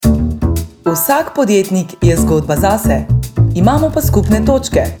Vsak podjetnik je zgodba zase, imamo pa skupne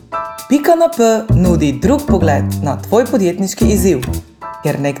točke. Pika na P nudi drug pogled na tvoj podjetniški izziv.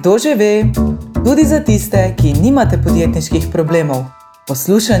 Ker nekdo že ve, tudi za tiste, ki nimate podjetniških problemov.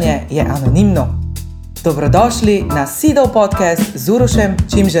 Poslušanje je anonimno. Dobrodošli na Seedov podcast z Urošem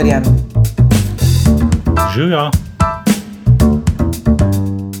Čimžarjem. Živjo!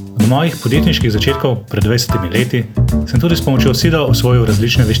 Od mojih podjetniških začetkov pred 20 leti sem tudi s pomočjo Seeda osvojil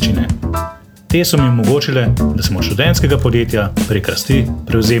različne veščine. Te so mi omogočile, da sem od študentskega podjetja prek rasti,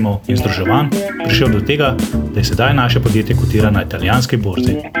 prevzemov in združevanj prišel do tega, da je sedaj naše podjetje kotira na italijanski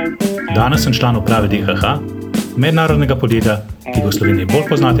borzi. Danes sem član uprave DHH, mednarodnega podjetja, ki ga v Sloveniji bolj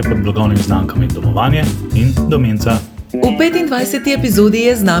poznate pod blagovnimi znamkami Domovanje in Domenca. V 25. epizodi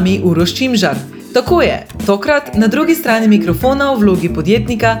je z nami Uroš Čimžar. Tako je, tokrat na drugi strani mikrofona v vlogi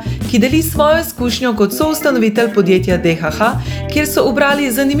podjetnika, ki deli svojo izkušnjo kot soustanovitelj podjetja DHH, kjer so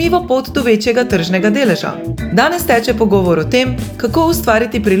ubrali zanimivo pot do večjega tržnega deleža. Danes teče pogovor o tem, kako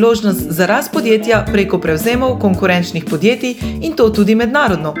ustvariti priložnost za rast podjetja preko prevzemov konkurenčnih podjetij in to tudi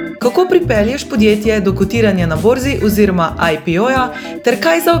mednarodno. Kako pripelješ podjetje do kotiranja na borzi oziroma IPO-ja ter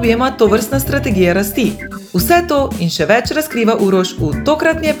kaj zaobjema tovrstna strategija rasti. Vse to in še več razkriva Uroš v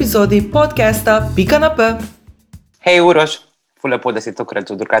tokratni epizodi podcasta Pika na P. Hej Uroš, ful lepo, da si tokrat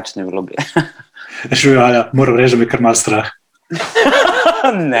v drugačni vlogi. Živjo, moram reči, da me kar malo strah.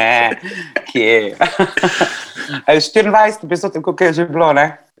 Ne, kje? 24 epizod, koliko je že bilo,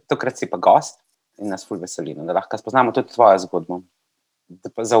 ne? Tokrat si pa gost in nas ful veseli, da lahko spoznamo tudi tvojo zgodbo.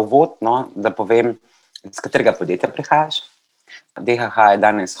 Za uvod, da povem, iz katerega podjetja prihajaš. DHH je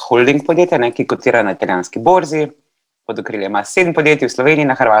danes holding podjetja, ki kotira na italijanski borzi. Pod okriljem ima 7 podjetij v Sloveniji,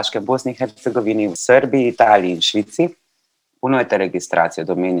 na Hrvaškem, Bosni in Hercegovini, v Srbiji, Italiji in Švici. Ponujate registracijo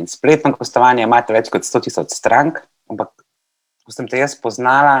domen in spletno gostovanje, imate več kot 100,000 strank, ampak ko sem te jaz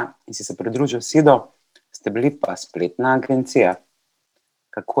poznala in si se pridružil Seedu, ste bili pa spletna agencija.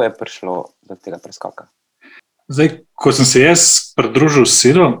 Kako je prišlo do tega preskoka? Zdaj, ko sem se jaz pridružil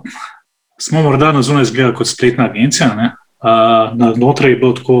Seedu, smo morda na zunaj izgledali kot spletna agencija, ne? Notri je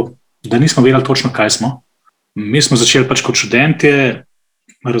bilo tako, da nismo vedeli točno, kaj smo. Mi smo začeli pač kot študentje,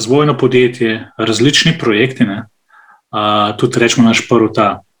 razvojno podjetje, različni projekti, ne? Tudi rečemo naš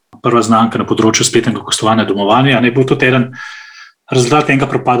prva znamka na področju spletnega gostovanja Domovanja, ne bil tudi eden rezultat enega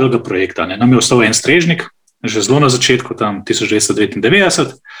propadlega projekta. Ne? Nam je ostal en strežnik, že zelo na začetku, tam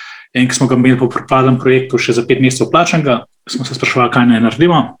 1999, in ko smo ga imeli po propadlem projektu še za 5 mesecev plačanega, smo se spraševali, kaj naj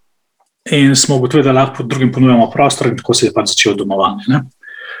naredimo. In smo ugotovili, da lahko drugim ponujamo prostor in tako se je pač začel Domovanje. Ne?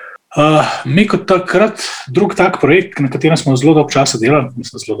 Mi kot takrat, drug tak projekt, na katerem smo zelo dolgo časa delali,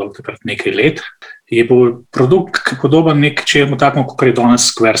 mislim zelo dolgo, takrat nekaj let, je bil produkt podoben nečemu takmu, kot je danes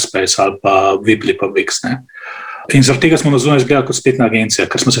Squarespace ali pa Weebly pa Wix. Ne? In zaradi tega smo na zunaj izgledali kot spletna agencija,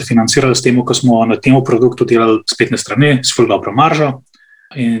 ker smo se financirali s tem, ko smo na tem produktu delali spletne strani s ful dobro maržo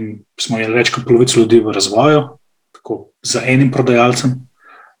in smo imeli več kot polovico ljudi v razvoju, tako za enim prodajalcem.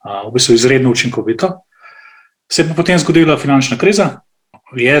 V bistvu izredno učinkovito. Se je pa potem zgodila finančna kriza.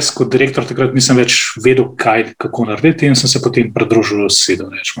 Jaz kot direktor takrat nisem več vedel, kako narediti in sem se potem pridružil Seedu,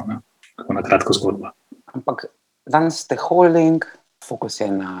 rečemo. Ne? Tako na kratko zgodba. Ampak danes ste holding, fokus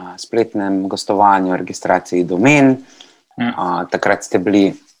je na spletnem gostovanju, registraciji domen. Ja. Takrat ste bili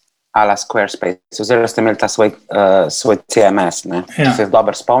a la Squarespace, oziroma ste imeli ta svoj CMS, ne? Ja. Se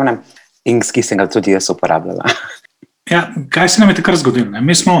dobro spomnim, in ki sem ga tudi jaz uporabljala. Ja, kaj se nam je takrat zgodilo?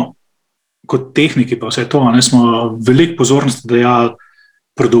 Mi smo kot tehniki, pa vse to, smo veliko pozornosti dajali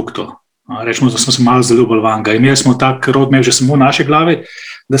produktu. Rečemo, da smo se malo zaljubili vanga. Imeli smo tak roadmap že samo v naši glavi,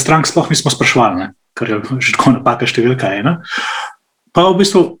 da strank sploh nismo spraševali, kar je že tako napaka številka 1. Pa v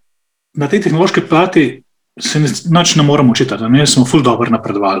bistvu na tej tehnološki plati se nič ne moramo učitati. Mi smo ful dobro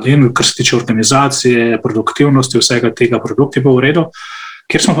napredovali. In kar se tiče organizacije, produktivnosti, vsega tega produkt je bil v redu.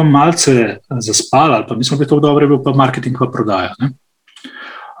 Ker smo pa malce zaspali, ali pa nismo bili tako dobri, je bil pa marketing pa prodaja. Ne?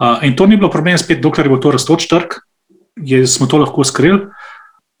 In to ni bilo problem spet, dokler je bil to rastoč trg, smo to lahko skrili.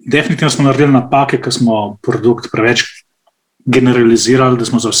 Definitivno smo naredili napake, ker smo produkt preveč generalizirali, da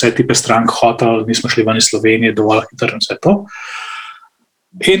smo za vse tipe strank hoteli, nismo šli ven iz Slovenije, dovolj hitro in vse to.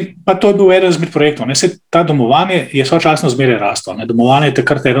 In pa to je bil eden izmed projektov. Ta Domovanje je sočasno zmeraj raslo. Domovanje je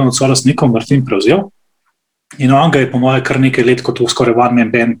takrat eden od solastnikov Martin prevzel. In on ga je po moje kar nekaj let kot skoraj one-man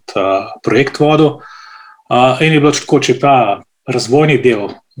band projekt vodil. In je bilo tako, če ta razvojni del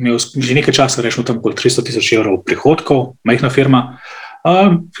imel že nekaj časa, rečemo tam okoli 300,000 evrov prihodkov, majhna firma,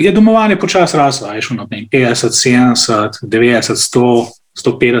 je Domovanje počasi raslo, je šlo na 50, 70, 90, 100,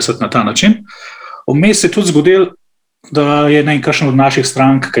 150 na ta način. Vmes se je tudi zgodil, da je kakšen od naših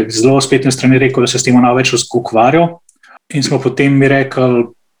strank, ki je zelo spletne strani rekel, da se s tem največ ukvarjal. In smo potem mi rekli,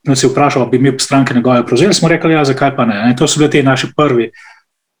 nas je vprašal, bi mi stranke njegove prevzeli, smo rekli, ja, zakaj pa ne. To so bile te naši prvi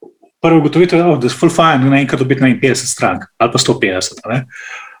ugotovitve, da je full fine, naenkrat dobiti 50 strank ali pa 150. Ne.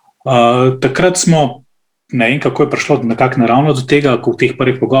 Takrat smo, ne vem, kako je prišlo nekako naravno do tega, ko v teh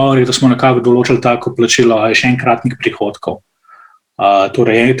prvih pogovorih, da smo nekako določili tako plačilo, še enkratnih prihodkov.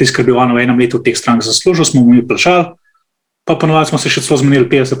 Torej, tisti, ki je bil v enem letu teh strank zaslužil, smo mu plačali, pa ponovadi smo se še celo zmenili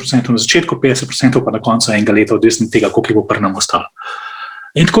 50% na začetku, 50% pa na koncu enega leta, odvisno od tega, koliko bo pri nam ostalo.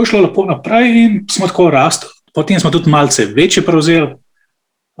 In tako je šlo lepo naprej in smo tako rastli. Potem smo tudi malce večje prevzeli.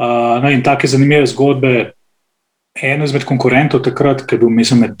 In take zanimive zgodbe. En izmed konkurentov takrat, ki je bil,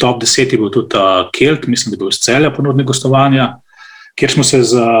 mislim, med top 10, je bil tudi Kelt, mislim, da je bil iz Celja ponudnik gostovanja, kjer smo se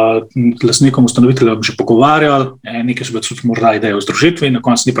z lastnikom ustanoviteljem že pogovarjali, nekaj so bile tudi morda ideje o združitvi, na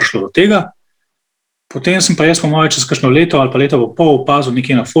koncu ni prišlo do tega. Potem sem pa jaz po moje čez kakšno leto ali pa leto v pol opazil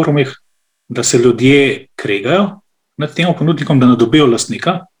nekje na forumih, da se ljudje kregajo nad tem ponudnikom, da ne dobijo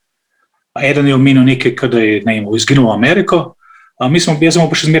lastnika. Eden je omenil nekaj, da je izginil v Ameriko. Jaz sem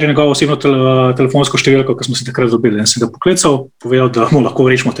pa še zmeraj njegovo osebno telefonsko številko, ki smo se takrat dobili. In sem ga poklical, povedal, da mu lahko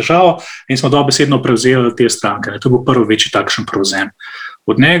rešimo težavo in smo dobesedno prevzeli te stranke. To je bil prvi večji takšen prevzem.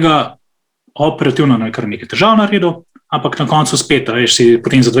 Od njega operativno je kar nekaj težav naredil, ampak na koncu spet, si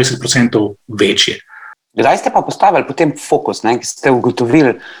potem za 20% večji. Kdaj ste pa postavili potem fokus, ki ste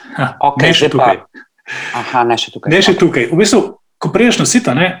ugotovili, ne še tukaj. Ne še tukaj. Ne še tukaj. V bistvu, ko priješ na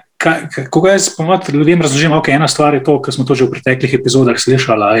sita, ko jaz ponovadi ljudem razložim, ena stvar je to, kar smo to že v preteklih epizodah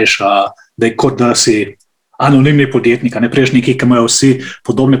slišali, da je kot da si anonimni podjetnik, ne priješ nekaj, ki imajo vsi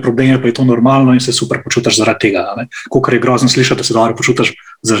podobne probleme, pa je to normalno in se super počutiš zaradi tega. Kolikor je grozno slišati, da se dobro počutiš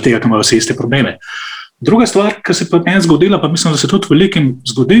zaradi tega, ki imajo vsi iste probleme. Druga stvar, ki se pa meni zgodila, pa mislim, da se tudi velikim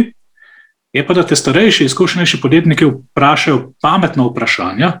zgodi, je pa, da te starejši, izkušenejši podjetniki vprašajo pametna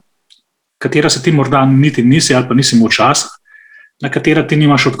vprašanja, katera se ti morda niti nisi ali pa nisi imel časa, na katera ti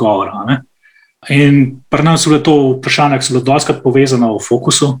nimaš odgovora. Ne? In pri nas so bile to vprašanja, ki so bile dostikrat povezane v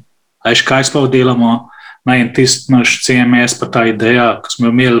fokusu, kaj sploh delamo, in tisti naš CMS, pa ta ideja, ki smo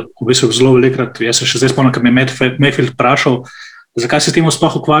jo imeli v bistvu zelo velikrat, jaz se še zdaj spomnim, ker me je Mayfield vprašal, zakaj se temu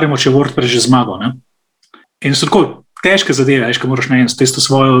sploh ukvarjamo, če je WordPress že zmagal. Ne? In so tako težke zadeve, ko moraš s tisto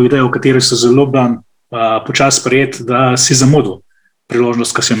svojo idejo, v kateri so zelo počasi sprejeti, da si zamudil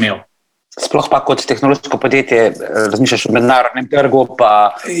priložnost, ki si imel. Sploh pa kot tehnološko podjetje razmišljaš o mednarodnem trgu,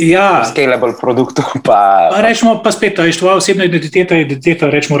 pa scalable produktu. Rečemo pa spet, tvoja osebna identiteta je identiteta,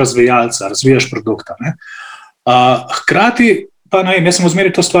 rečemo, razvijalca, razvijaš produkta. Hkrati pa jaz sem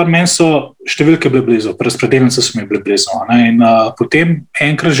zmeraj to stvar, meni so številke bile blizu, razpredelnice so mi bile blizu. In potem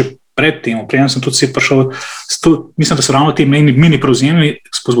enkrat že pred tem, preden sem tudi si prišel, mislim, da so ravno ti mini prevzemi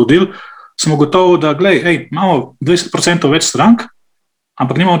spozbudili, sem ugotovil, da imamo 20% več strank,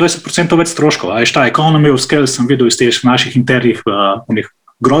 ampak nimamo 20% več stroškov. Economy of scale sem videl iz teh naših internih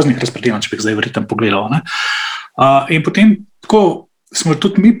groznih razpredelnic, če bi zdaj verjetno pogledal. In potem tako smo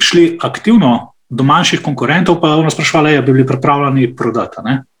tudi mi šli aktivno do manjših konkurentov, pa nas sprašvali, bi bili pripravljeni prodati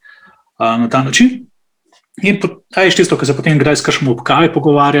na ta način. In tisto, ki se potem kdaj s kakšnim ob kavi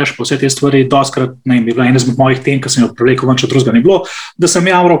pogovarjaš, pa vse te stvari, dostikrat, je bila ena izmed mojih tem, ki sem jo prevlekel ven, če drugega ni bilo, da sem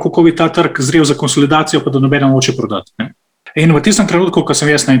jamral, kako bi ta trg zrel za konsolidacijo, pa da nobeden noče prodati. In v tistem trenutku, ko sem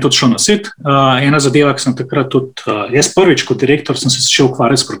jaz tudi šel na sit, ena zadeva, ki sem takrat tudi, jaz prvič kot direktor sem se začel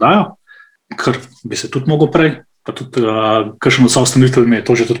ukvarjati s prodajo, ker bi se tudi mogel prej, pa tudi kakšen od soustanovitelj mi je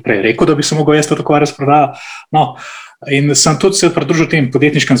to že tudi prej rekel, da bi se mogel jaz tudi ukvarjati s prodajo. In sem tudi se pridružil tem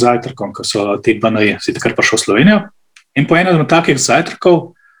podjetniškim zajtrkom, ko so ti BNI, si takrat prišel v Slovenijo. In po enem od takih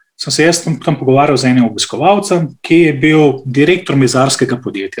zajtrkov sem se jaz tam pogovarjal z enim obiskovalcem, ki je bil direktor mizarskega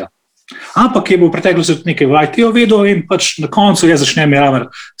podjetja. Ampak je bil v preteklosti tudi nekaj v IT-ju vedel in pač na koncu jaz začnem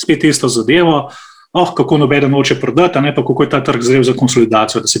spet isto zadevo, kako nobeden noče prodati, pa kako je ta trg zrel za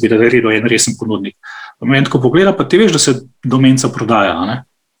konsolidacijo, da se bi naredil en resen ponudnik. V momentu, ko pogleda, pa ti veš, da se Domenca prodaja.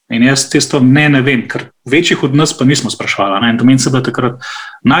 In jaz tisto ne vem, ker večjih od nas pa nismo sprašvali. In Domenca je bila takrat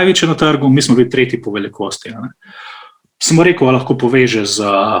največja na trgu, mi smo bili tretji po velikosti. Sem rekel, lahko poveže z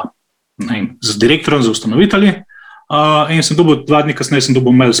direktorjem, z ustanovitelji. In sem dobil 2 dni kasneje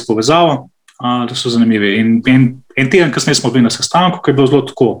mail s povezavo, da so zanimivi. In en teden kasneje smo bili na sestanku, ki je bilo zelo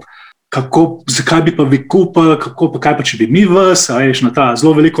tako, zakaj bi pa vi kupili, kaj pa če bi mi vas, na ta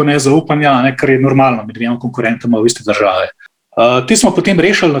zelo veliko nezaupanja, kar je normalno med dvema konkurentoma v isti državi. Ti smo potem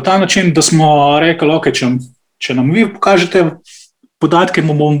rešili na ta način, da smo rekli, če nam vi pokažete podatke,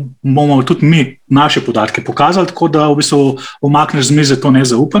 bomo tudi mi naše podatke pokazali, tako da v bistvu umakneš z mize to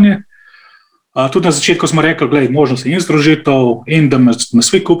nezaupanje. Tudi na začetku smo rekli, možnost in združitev in da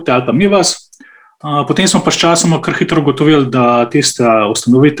nas vi kupite ali pa mi vas. Potem smo pa s časom kar hitro ugotovili, da tiste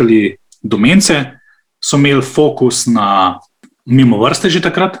ustanovitelji Domence so imeli fokus na mimo vrste že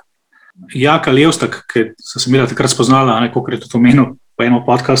takrat. Jaka Levstak, ki sem se imela takrat spoznala, koliko je to omenil po enem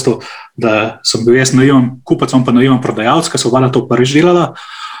podcastu, da sem bil jaz naiven kupec, on pa naiven prodajalec, ki so to prvič delala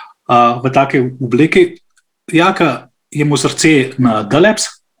v taki obliki. Jaka je mu srce na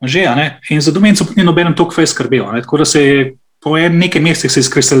Daleps že, in za domenco ni nobenem toliko fej skrbel. Tako da se je po nekaj mesecih se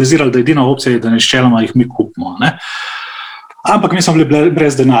izkristaliziralo, da edina opcija je, da načeloma jih mi kupimo. Ampak mi smo bili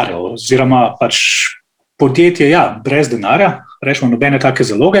brez denarja, oziroma pač podjetje, brez denarja, rečemo nobene take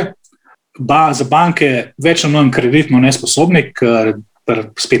zaloge. Za banke več ali manj kreditno nesposobni, ker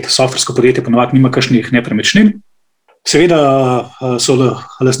spet softversko podjetje ponovadi nima kakšnih nepremičnin. Seveda so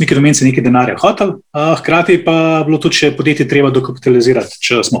lastniki domence nekaj denarja hoteli, hkrati pa bilo tudi še podjetje treba dokapitalizirati,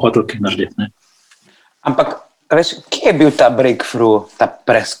 če smo hoteli kaj narediti. Ampak, veš, kje je bil ta breakthrough, ta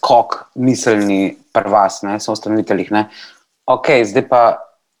preskok miselni pri vas, so ustanoviteljih? Ok, zdaj pa,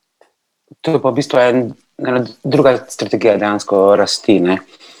 to je pa v bistvu ena druga strategija dejansko rasti.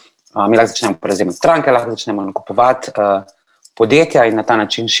 Mi lahko začnemo prevzemati stranke, lahko začnemo nakupovati podjetja in na ta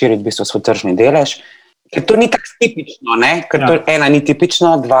način širiti v bistvu svoj tržni delež. Ker to ni tako tipično, ker to ena ni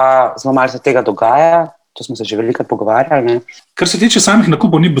tipično, dva zelo malo se tega dogaja, to smo se že velikokrat pogovarjali. Kar se tiče samih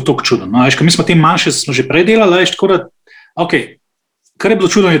nakupov, ni bilo toliko čudno. Mi smo te manjše smo že prej delali, tako da, kar je bilo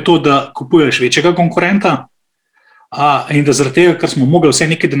čudno je to, da kupuješ večjega konkurenta in da zaradi tega, ker smo mogli vse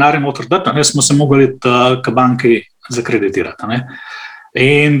nekaj denarja noter dati, smo se mogli k banki zakreditirati.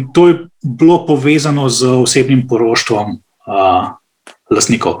 In to je bilo povezano z osebnim poroštvom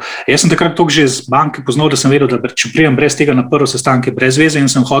lastnikov. Jaz sem takrat toliko že z banke poznal, da sem vedel, da če prijem brez tega na prvo sestanke brez veze in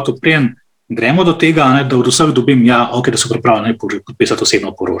sem hotel prijem, gremo do tega, da od vseh dobim, da so pripravljeni podpisati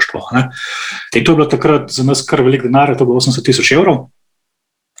osebno poroštvo. In to je bilo takrat za nas kar velik denar, to je bilo 80,000 evrov.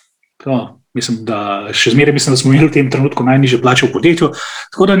 Mislim, da še zmeraj mislim, da smo imeli v tem trenutku najnižje plače v podjetju,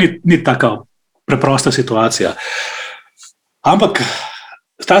 tako da ni taka preprosta situacija. Ampak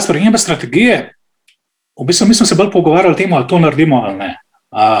ta sprememba strategije, v bistvu mi smo se bolj pogovarjali o tem, ali to naredimo ali ne.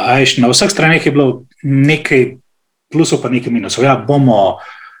 Na vseh straneh je bilo nekaj plusov pa nekaj minusov.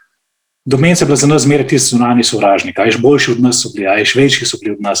 Domence je bila za nas zmeraj tisti zunanji sovražnik, boljši od nas so bili, večji so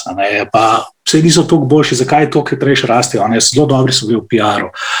bili od nas, pa vse niso toliko boljši, zakaj toliko hitrejše rastejo, zelo dobri so bili v PR-u.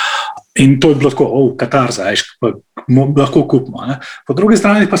 In to je bilo tako, katarza, lahko kupimo. Po drugi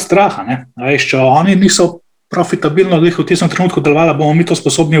strani pa straha, če oni niso profitabilno v tistem trenutku delovali, bomo mi to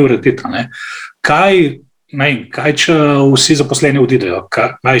sposobni urediti. Kaj če vsi zaposleni odidejo,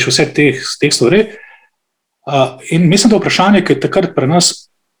 vse teh stvari. In mislim, da vprašanje, ki je takrat pri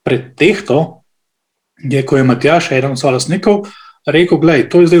nas pretehto, je, ko je Matjaž, eden od solastnikov, rekel, glej,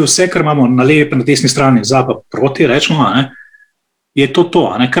 to je zdaj vse, kar imamo na levi in na desni strani, za pa proti, rečemo, je to,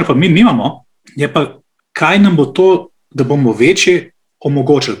 kar pa mi nimamo, je pa, kaj nam bo to, da bomo večji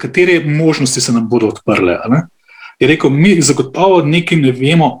omogočili, katere možnosti se nam bodo odprle. Je rekel, mi zagotovo nekaj ne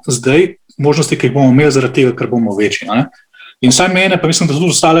vemo zdaj, možnosti, ki jih bomo imeli zaradi tega, ker bomo večji. In saj mene, pa mislim, da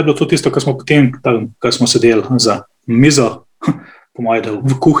tudi ostale je bilo to tisto, kar smo potem, kar smo sedeli za mizo, po mojem, da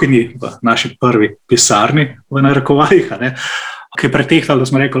v kuhinji, v naši prvi pisarni, v narekovajih, ki je pretehtalo, da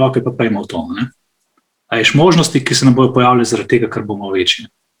smo rekli, ok, pa pejmo v to. Možnosti, ki se nam bodo pojavile zaradi tega, ker bomo večji.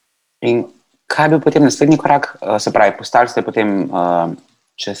 In kaj je bil potem naslednji korak? Se pravi, postali ste potem,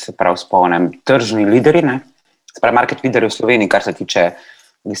 če se prav spomnim, tržni lideri, se pravi, market lideri v Sloveniji, kar se tiče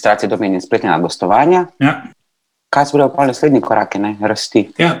registracije domen in spletnega gostovanja. Ja. Kaj so bili pa naslednji koraki, rasti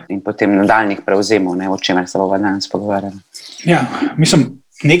in potem nadaljnjih prevzemov, o čemer se bomo danes pogovarjali? Ja, mislim,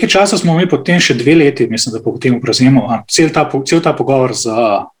 nekaj časa smo mi potem še 2 leti, mislim, da po tem prevzemu, cel ta pogovor z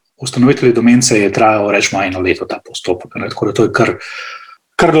ustanovitelji domence je trajal, rečemo, 1 leto ta postopek, tako da to je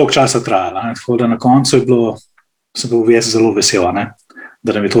kar dolgo časa trajalo, tako da na koncu sem bil zelo vesel,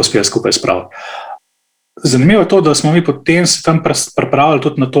 da nam je to uspelo skupaj spraviti. Zanimivo je to, da smo mi potem se tam pripravili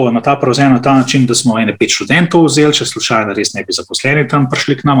tudi na ta prevzem, na ta način, da smo 5 študentov vzeli, če slučajno res ne bi zaposleni tam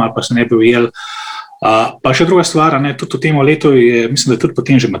prišli k nam ali pa se ne bi ujeli. Pa še druga stvar, tudi v tem letu je, mislim, da je tudi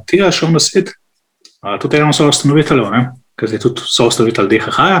potem že Matija šel na svet, tudi eno soustanoviteljev, ker je tudi soustanovitelj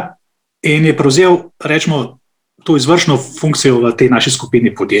DHH-ja in je prevzel, rečemo, to izvršno funkcijo v tej naši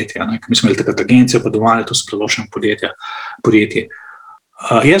skupini podjetja. Mi smo imeli takrat agencijo, pa doma, to so preložene podjetje.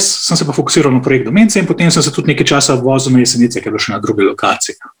 Jaz sem se pa fokusiral na projekt domence in potem sem se tudi nekaj časa vozil na Jesenice, ki je bilo še na drugi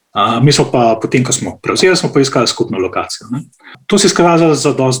lokaciji. Mi smo pa potem, ko smo prevzeli, smo poiskali skupno lokacijo. To se je izkazalo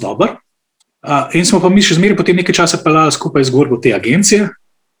za dosti dober in smo pa mi še zmeraj potem nekaj časa peljali skupaj zgodbo te agencije,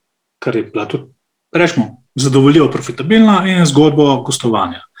 kar je bila tudi, rečemo, zadovoljivo profitabilna in zgodbo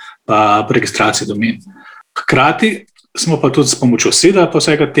gostovanja pa registracije domen. Hkrati smo pa tudi s pomočjo SID-a pa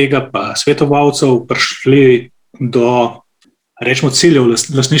vsega tega, pa svetovalcev prišli do rečemo, ciljev,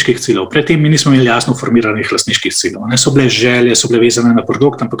 lastniških ciljev. Predtem mi nismo imeli jasno formiranih lastniških ciljev. Ne so bile želje, so bile vezane na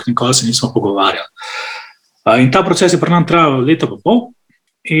produkt, ampak nikoli se nismo pogovarjali. In ta proces je pri nam trajal leto pa pol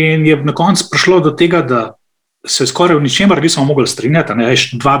in je na koncu prišlo do tega, da se skoraj v ničemer nismo mogli strinjati.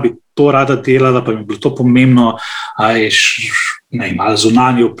 Dva bi to rada delala, pa mi je bilo to pomembno, malo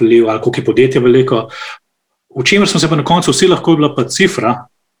zunanji vpliv, ali koliko je podjetje veliko. V čemer smo se pa na koncu vsi lahko bila pa cifra,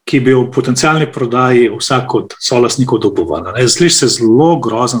 ki bi v potencialni prodaji vsak od solastnikov dobovala. Sliši se zelo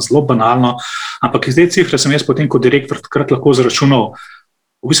grozno, zelo banalno, ampak iz te cifre sem jaz potem kot direktor takrat lahko zaračunal,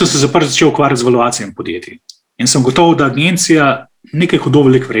 v bistvu sem se začel ukvarjati z valuacijami podjetij. In sem gotov, da agencija nekaj hudo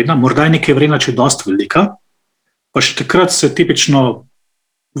veliko vredna, morda je nekaj vredna, če je dosti velika, pa še takrat se tipično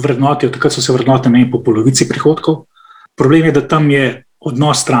vrednotijo, takrat so se vrednotili po polovici prihodkov. Problem je, da tam je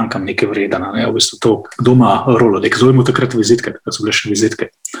odnos strankam nekaj vreden, v bistvu to, kdo ima Rolodex, zovemo takrat vizitke, takrat so bile še vizitke.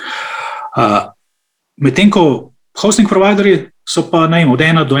 Medtem ko hosting providerji so pa od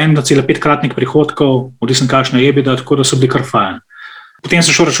 1 do 1,5 kratnik prihodkov, odvisno kakšna je EBITDA, tako da so bili kar fajn. Potem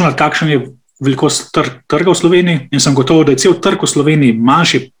sem šel računati, kakšen je velikost trga v Sloveniji in sem gotov, da je cel trg v Sloveniji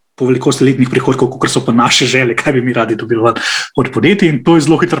manjši po velikosti letnih prihodkov, kot so pa naše želje, kaj bi mi radi dobili od podjetij, in to je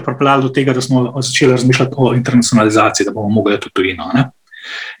zelo hitro pripeljalo do tega, da smo začeli razmišljati o internacionalizaciji, da bomo mogli to tujino.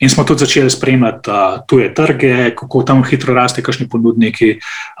 In smo tudi začeli spremljati tuje trge, kako tam hitro raste, kakšni ponudniki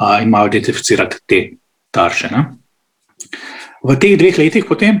in malo identificirati te tarče. V teh 2 letih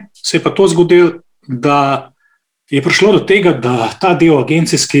potem se je pa to zgodilo, da je prišlo do tega, da ta del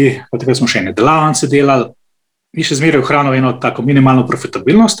agencijski, pa takrat smo še ene delavnice delali, je še zmeraj ohranil eno tako minimalno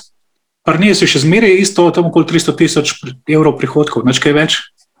profitabilnost. Pri njej se še zmeraj isto, tam okoli 300,000 evrov prihodkov, nič kaj več.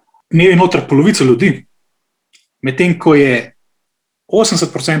 Imel je noter polovico ljudi, medtem ko je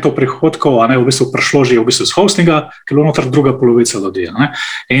 80% prihodkov v bistvu prišlo že v bistvu z hostinga, ker je bilo noter druga polovica ljudi.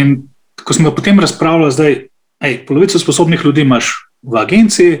 In ko smo potem razpravljali, zdaj, polovico sposobnih ljudi imaš v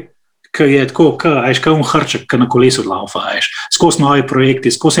agenciji, ki je tako, kot hrček, ki na kolesu laufa, skozi novi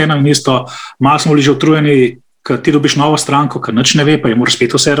projekti, skozi eno in isto, malo smo bili že utrujeni, ker ti dobiš novo stranko, ki nič ne ve, pa je moraš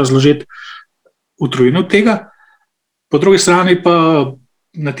spet vse razložiti, utrujeni od tega. Po drugi strani pa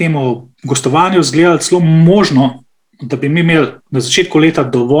na tem gostovanju izgledalo celo možno, da bi mi imeli na začetku leta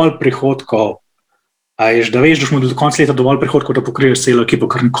dovolj prihodkov, da veš, da smo do konca leta dovolj prihodkov, da pokriješ celo ekipo,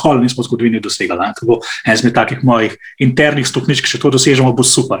 kar nikoli nismo v zgodovini dosegali. To bo en izmed takih mojih internih stopničk, če to dosežemo, bo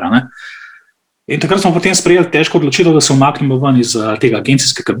super. In takrat smo potem sprejeli težko odločitev, da se umaknemo ven iz tega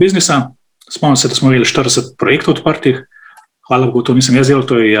agencijskega biznisa. Spomnim se, da smo imeli 40 projektov odprtih. Hvala Bogu, to nisem jaz delal,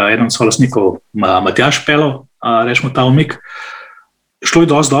 to je eden od solastnikov Matjaž Pelov, rečemo ta umik. Šlo je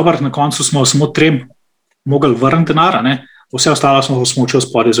dosti dobro, na koncu smo samo 3 mogli vrniti denar, vse ostalo smo s pomočjo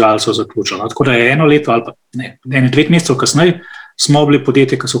podizvajalcev zaključili. Tako da je 1 leto ali pa 2 mesecev kasneje smo bili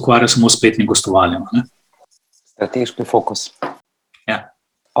podjetje, ki se ukvarja samo s spletnim gostovanjem. Strateški fokus. Ja.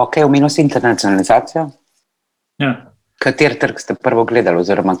 Ok, omenil si internacionalizacijo. Ja. Kateri trg ste prvo gledali,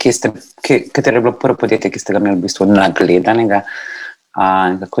 oziroma katero je bilo prvo podjetje, ki ste ga imeli v bistvu nagledanega,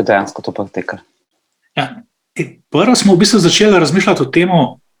 in kako je dejansko to potekalo? Ja. Prvo smo v bistvu začeli razmišljati o tem,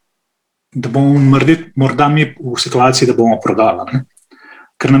 da bomo morda mi v situaciji, da bomo prodali.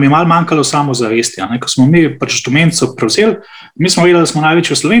 Ker nam je malo manjkalo samozavesti. Ko smo mi pač Domenco prevzeli, mi smo vedeli, da smo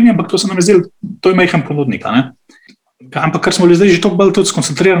največji v Sloveniji, ampak to se nam je zdelo, to je majhen ponudnik. Ampak ker smo bili zdaj že toliko bolj tudi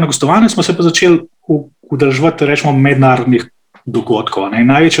skoncentrirani na gostovanje, smo se pa začeli udeleževati, rečemo, mednarodnih dogodkov.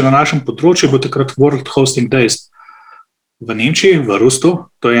 Največje na našem področju bo takrat World Hosting Days v Nemčiji, v Rustu.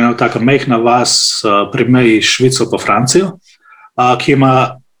 To je ena taka majhna vas pri meji Švico pa Francijo, ki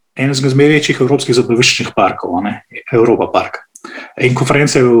ima enega z največjih evropskih zabaviščnih parkov, Europa Park. In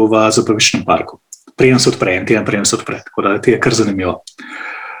konference v zabaviščnem parku. Preden se odpre, tako da je kar zanimivo.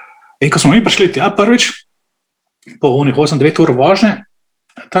 In ko smo mi prišli tja prvič, po 8-9 ur vožnje,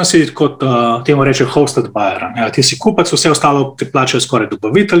 tam si kot temu reče hosted buyer. Ti si kupec, vse ostalo ti plačajo skoraj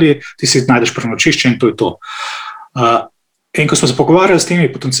dobavitelji, ti si najdeš prenočišče in to je to. In ko smo se pogovarjali s temi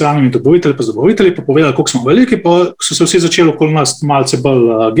potencialnimi dobavitelji, pa povedali, koliko smo veliki, pa so se vsi začeli okoli nas malce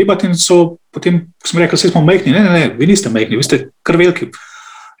bolj gibati in potem smo rekli, vsi smo majhni. Ne, vi niste majhni, vi ste kar veliki.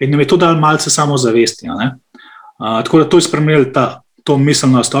 In nam je to dal malce samozavesti. Tako da to je spremenilo to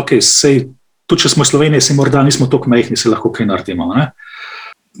miselnost, tudi če smo v Sloveniji, si morda nismo toliko majhni, se lahko kaj naredimo.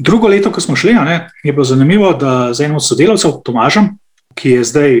 Drugo leto, ko smo šli, je bilo zanimivo, da za enim od sodelavcev, Tomažem, ki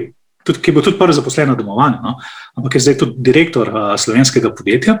je bil tudi prvi zaposlen na domovanju, ampak je zdaj tudi direktor slovenskega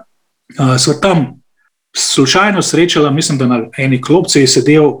podjetja, so tam slučajno srečala, mislim, da na eni klopci je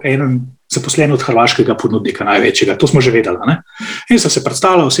sedel en zaposlen od hrvaškega ponudnika, največjega, to smo že vedeli. In so se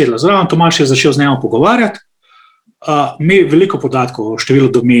predstavljali, sedela zraven, Tomaž je začel z njim pogovarjati, Mi veliko podatkov o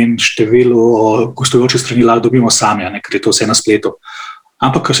številu domen, številu gostujočih strani lahko dobimo sami, ker je to vse na spletu.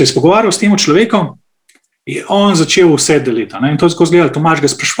 Ampak, ko se je pogovarjal s tem človekom, je on začel vse deliti. In to je tako zgledalo, Tomaž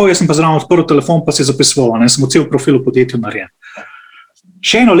ga sprašval, jaz sem pa zraven odprl telefon, pa si zapisoval, sem cel profil v podjetju narejen.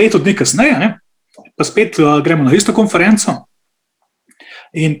 Še eno leto dni kasneje, pa spet gremo na isto konferenco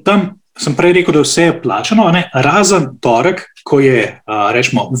in tam sem prej rekel, da vse je plačano, razen torek, ko je,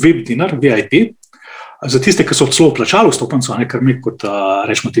 rečemo, VIP dinner, VIP, za tiste, ki so celo plačali vstopenco, ker mi kot,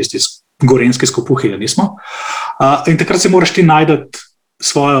 rečemo, tisti gorenjski skopuhi, nismo. In takrat se moraš ti najti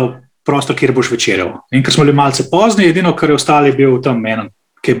svojo prostor, kjer boš večerjal. In ker smo bili malce pozni, edino, kar je ostali, bil tam en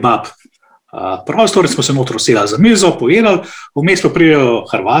kebab prostor, smo se notro usedali za mizo, pojedali, vmes pa pridejo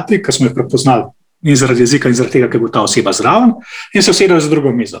Hrvati, ki smo jih prepoznali in zaradi jezika in zaradi tega, ker bo ta oseba zraven, in se usedali za drugo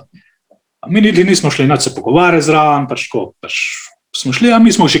mizo. Mi nismo šli nad se pogovarjati zraven, smo šli, a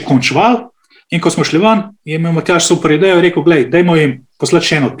mi smo že končevali. In ko smo šli ven, je imel Matjaž super idejo in rekel, dajmo jim poslati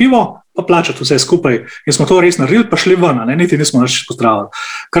še eno pivo, pa plačati vse skupaj. In smo to res naredili, pa šli ven, niti nismo nič pozdravili.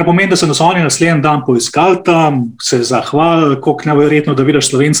 Kar pomeni, da so nas oni naslednji dan poiskali tam, se zahvalili, koliko neverjetno, da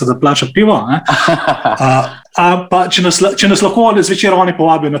vidiš Slovenca, da plača pivo. Pa če nas lahko zvečer oni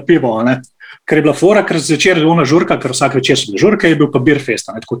povabijo na pivo, ker je bila fora, ker zvečer je ona žurka, ker vsak večer so bile žurke, je bil pa beer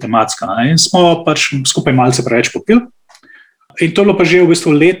fest, tako tematska. In smo pač skupaj malce preveč popili. In to je bilo pa že v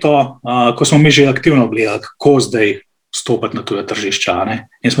bistvu leto, ko smo mi že aktivno gledali, kako zdaj stopati na tuje tržišča.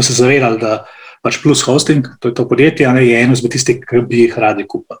 In smo se zavedali, da pač Plus Hosting, to je to podjetje, je eno izmed tistih, ki bi jih radi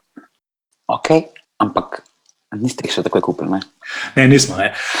kupili. Ok, ampak niste jih še takoj kupili, ne? Ne, nismo,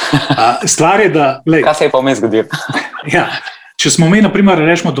 ne. Stvar je, da... Kaj se je pa vmes zgodilo? Ja, če smo mi, na primer,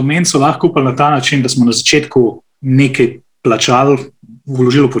 rečemo, domenco lahko kupili na ta način, da smo na začetku nekaj plačali,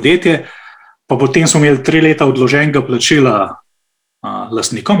 vložili v podjetje, pa potem smo imeli 3 leta odloženega plačila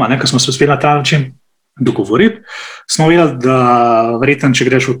lastnikom, ko smo se uspeli na ta način dogovoriti, smo vedeli, da verjetno, če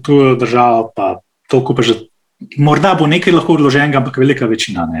greš v tujo državo, pa to kupaš, morda bo nekaj lahko odloženega, ampak velika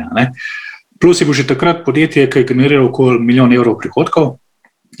večina ne. Plus je bil že takrat podjetje, ki je generiralo okoli 1 milijon evrov prihodkov,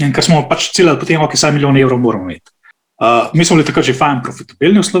 in ker smo pač ciljali potem, ok, saj 1 milijon evrov moramo imeti. Mi smo bili takrat že fajn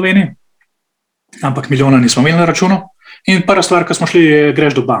profitabilni v Sloveniji, ampak milijona nismo imeli na računu. In prva stvar, ko smo šli, je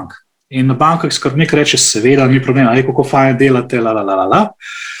greš do bank. In na bankah skrbnik reče, seveda, ni problema, kako fajn delate,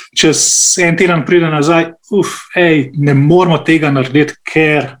 Čez en teden pride nazaj, ne moramo tega narediti,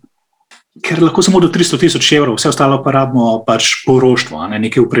 ker lahko samo do 300,000 evrov, vse ostalo pa rabimo pač poroštvo,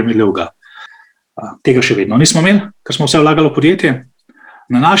 nekaj upremljivega. Tega še vedno nismo imeli, ker smo vse vlagali v podjetje.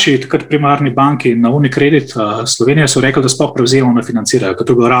 Na naši takrat primarni banki, na Unicredit Slovenije, so rekli, da sploh prevzemov ne financirajo, ker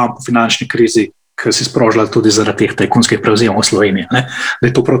to je bilo ravno po finančni krizi, ki si sprožila tudi zaradi teh tajkunskih prevzemov v Sloveniji. Da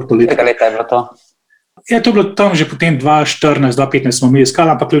je to proti politiki. Tega leta je bilo to? Ja, to je bilo tam že potem 2014, 2015 smo mi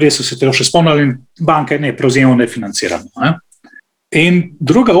iskali, ampak ljudje so se tega še spomnili in banke prevzemov ne financiramo. In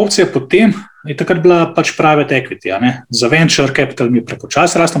druga opcija potem je takrat bila pač private equity. Za venture capital mi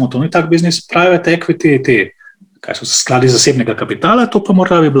prepočasi rastemo, to ni tak biznis, private equity, kaj so skladi zasebnega kapitala, to pa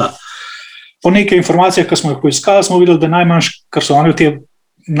morda bi bila. Po nekaj informacijah, ki smo jih poiskali, smo videli, da najmanj, kar so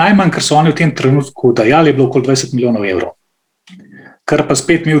oni v tem trenutku dajali, je bilo okoli 20 milijonov evrov. Kar pa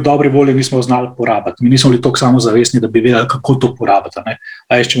spet mi v dobri volji nismo znali porabiti. Mi nismo bili toliko samozavestni, da bi vedeli, kako to porabiti.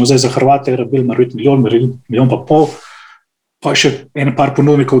 Če bomo zdaj za Hrvate rabili milijon pa pol, pa še ene par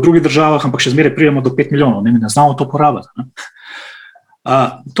ponudnikov v drugih državah, ampak še zmeraj pridemo do 5 milijonov, mi ne znamo to porabiti.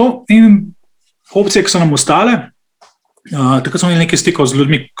 In opcije, ki so nam ostale, takrat smo imeli nekaj stikov z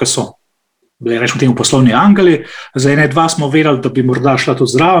ljudmi, ki so bili, rečemo temu, poslovni angeli. Za ene 2 smo vedeli, da bi morda šla to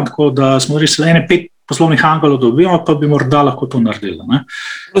zraven, tako da smo resili ene 5 poslovnih angelov dobimo, pa bi morda lahko to naredili.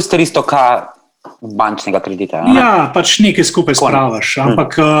 Plus 300 bančnega kredita. Ja, pač nekaj skupaj spravaš,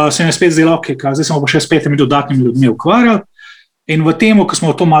 ampak se mi je spet zdelo, zdaj smo pa še s 5 dodatnimi ljudmi ukvarjali. In v tem, ko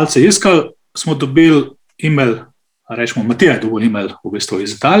smo to malce iskali, smo dobili e-mail, rečemo, Matija je dobil e-mail v bistvu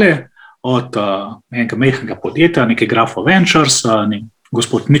iz Italije, od enega mehkega podjetja, nekaj Grafo Ventures,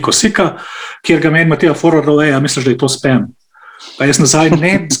 gospod Niko Sika, kjer ga meni Matija forwardal, misliš, da je to spam. Pa jaz nazaj,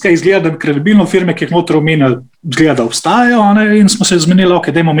 skaj izgleda, da kredibilno firme, ki jih noter omenjali, izgleda, da obstajajo, in smo se zmenili,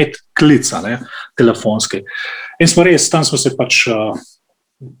 dajmo imeti klica, telefonski. In smo res, tam smo se pač,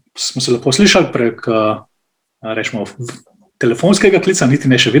 smo se lepo slišali prek, rečemo, telefonskega klica, niti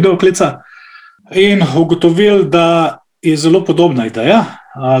ne še video klica, in ugotovili, da je zelo podobna ideja.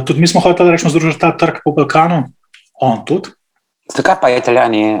 Tudi mi smo hoteli, rečemo, združiti ta trg po Balkanu, on tudi. Zakaj pa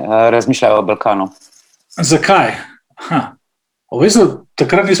Italijani razmišljajo o Balkanu? Zakaj? V bistvu,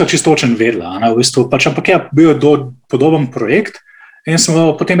 takrat nismo čistočen vedela, ampak bil je podoben projekt in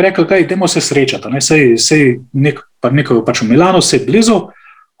smo potem rekli, dajmo se srečati, sej nekaj pač v Milano, sej blizu,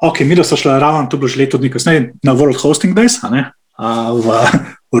 Ok, mi da so šla ravno, to bilo že leto dni kasneje, na World Hosting Days, a ne,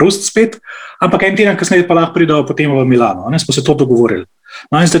 v Rust spet, ampak en teden kasneje pa lahko pridejo potem v Milano, a ne, smo se to dogovorili.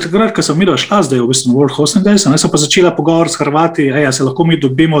 No in zdaj takrat, ko sem mi šla zdaj v bistvu na World Hosting Days, a ne, so pa začela pogovor s Hrvati, a se lahko mi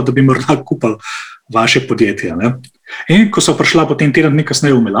dobimo, da bi morda kupili vaše podjetje, ne. In ko so prišla potem teden dni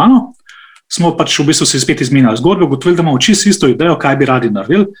kasneje v Milano, smo pač v bistvu se spet izmenjali zgodbe, ugotovili, da imamo čisto isto idejo, kaj bi radi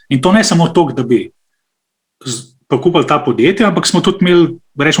naredili, in to ne samo to, da bi pokupili ta podjetja, ampak smo tudi imeli,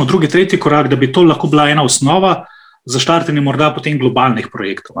 rečemo, drugi, tretji korak, da bi to lahko bila ena osnova za štartenje morda potem globalnih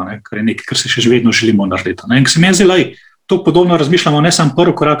projektov, ne, kar je nekaj, kar se še vedno želimo narediti. Ne. In se mi je zdelo, to podobno razmišljamo, ne samo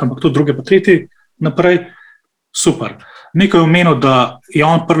prvi korak, ampak tudi drugi, pa tretji naprej, super. Nekaj je omenil, da je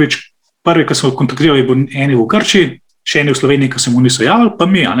on prvi, ki so kontaktirali, bo eni v Grčiji, še eni v Sloveniji, ki se mu niso javili, pa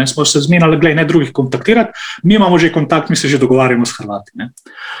mi, ne, smo se zmenili, glej, ne drugih kontaktirati, mi imamo že kontakt, mi se že dogovarjamo s Hrvati. Ne.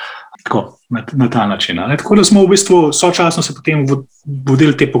 Tako, na ta način. Ne. Tako da smo v bistvu sočasno se potem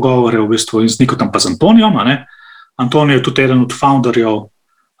vodili te pogovore v bistvu in z Nikotom pa z Antonijom. Antonijo je tudi eden od founderjev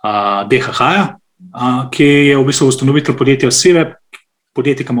DHH-ja, ki je v bistvu ustanovitelj podjetja Sive,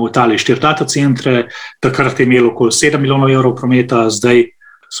 podjetje, ki ima v Italiji 4 data centre, takrat je imelo okoli 7 milijonov evrov prometa, zdaj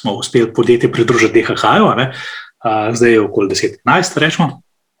smo uspeli podjetje pridružiti DHH-ju, zdaj je okoli 10-11, rečemo.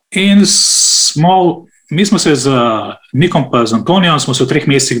 In mi smo se z Nikom pa z Antonijem smo se v 3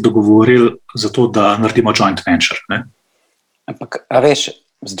 mesecih dogovorili za to, da naredimo joint venture. Ne? Ampak, a veš,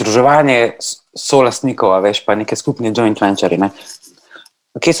 združevanje solastnikov, a veš, pa neke skupne joint venture, ne?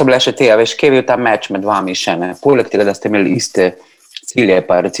 Kje so bile še te, a veš, kje je bil ta meč med vami še, ne? Poleg tega, da ste imeli iste cilje,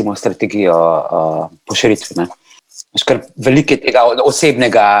 pa recimo strategijo poširitve, ne? Veš, kar veliko je tega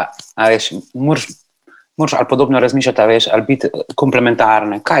osebnega, a veš, moraš ali podobno razmišljati, veš, ali biti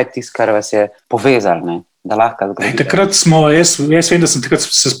komplementarne, kaj je tisto, kar vas je povezalo, ne, da lahko zgradite. Takrat smo, jaz vem, da sem takrat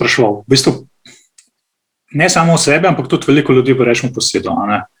se spraševal, v bistvu ne samo o sebe, ampak tudi veliko ljudi bi rečemo po svetu,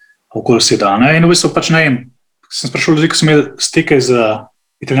 okoli sveta. In v bistvu pač ne vem, sem spraševal ljudi, ki so imeli stike z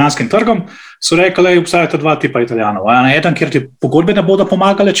italijanskim trgom, so rekli, da obstajata 2 tipa Italijanov. Eden, kjer ti pogodbe ne bodo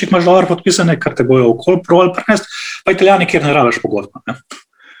pomagale, če imaš dobro podpisane, ker te bojo okoli provali prinesti, pa Italijani, kjer ne rabiš pogodbe. Ne.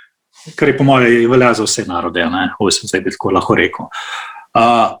 Kar je po moje velja za vse narode, sem zdaj bi tako lahko rekel.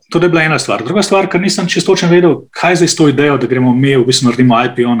 To je bila ena stvar. Druga stvar, ker nisem čisto točno vedel, kaj zdaj s to idejo, da gremo mi, v bistvu naredimo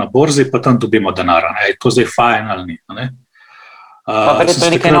IPO na borzi, pa tam dobimo denar. Je to zdaj fajn ali ni? Pa to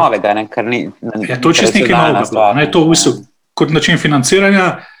je nekaj novega, ne? Kar ni... Ja, to je čisto nekaj novega. Je to v bistvu kot način financiranja,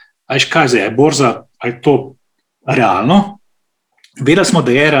 a kaj zdaj, je borza, a je to realno? Vedeli smo,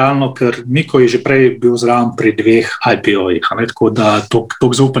 da je realno, ker Niko je že prej bil zraven pri 2 IPO-jih, tako da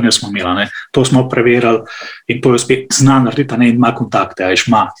toliko zaupanja smo imeli. To smo preverili in to je spet zna narediti, in ima kontakte,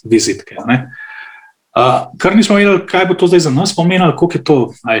 ima vizitke. Kar nismo vedeli, kaj bo to zdaj za nas pomenilo, koliko je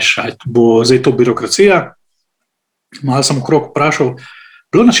to, bo zdaj to birokracija. Malo sem okrog vprašal,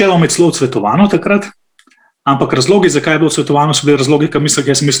 bilo načeloma med celo odsvetovano takrat, ampak razlogi, zakaj je bilo odsvetovano, so bili razlogi, ki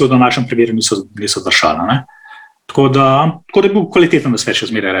sem mislil, da v našem primeru niso držali. Tako da je bil kvaliteten nasvet, še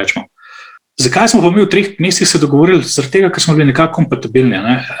zmeraj rečemo. Zakaj smo pa mi v 3 mesecih se dogovorili? Zaradi tega, ker smo bili nekako kompatibilni.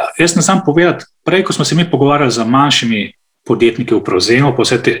 Jaz ne znam povedati, prej, ko smo se mi pogovarjali z manjšimi podjetniki v prevzemu,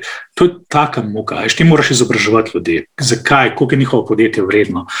 to je taka muka. Ti moraš izobraževati ljudi. Zakaj? Koliko je njihovo podjetje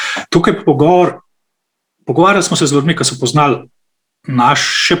vredno? Tukaj pogovarjali smo se z ljudmi, ki so poznali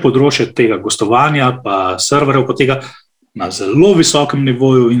naše področje tega gostovanja, pa serverjev, pa tega na zelo visokem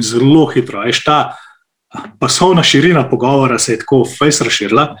nivoju in zelo hitro. Pasovna širina pogovora se je tako fejs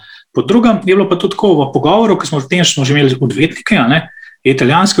razširila. Po drugem je bilo pa tudi tako v pogovoru, ki smo že imeli odvetnike, je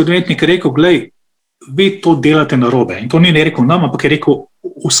italijanski odvetnik rekel, glej, vi to delate narobe. In to ni rekel nam, ampak je rekel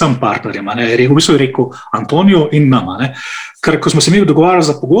vsem partnerjem. V bistvu je rekel Antoniju in nam. Ker ko smo se mi dogovarjali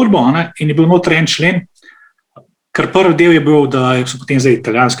za pogodbo in je bil noter en člen, ker prvi del je bil, da so potem zdaj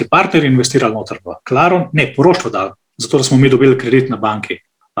italijanski partnerji investirali noter v Claro, poroštvo dali, zato da smo mi dobili kredit na banki.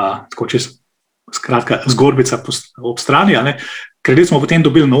 Tako čisto. Skratka, zgodbica ob strani, kredit smo potem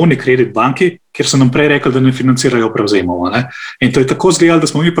dobili na Unicredit banki, kjer so nam prej rekli, da ne financirajo prevzemov. In to je tako zgledalo, da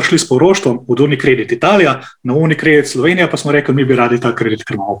smo mi prišli s poroštvom od Unicredit Italija na Unicredit Slovenija, pa smo rekli, mi bi radi ta kredit,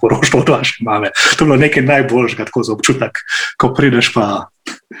 ker imamo poroštvo od vaše mame. To je bilo nekaj najboljšega, tako za občutek, ko prideš pa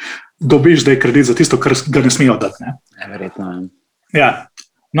dobiš, da je kredit za tisto, kar ga ne smejo dati. Verjetno. Ja,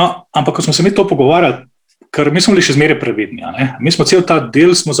 no, ampak ko smo se mi to pogovarjali, ker mi smo bili še zmeraj previdni. Mi smo cel ta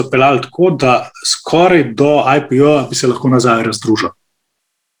del zapeljali tako, da skoraj do IPO bi se lahko nazaj razdružili.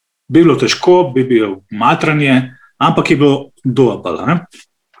 Bi bilo težko, bi bilo matranje, ampak je bilo doable.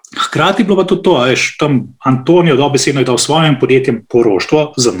 Hkrati je bilo pa tudi to, tam Antonijo dobesedno je dal svojim podjetjem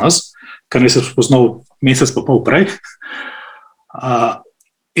poroštvo za nas, kar ne se spoznal mesec pa pol prej.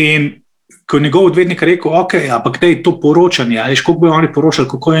 In ko je njegov odvetnik rekel, ok, ampak dej to poročanje, koliko bojo oni poročali,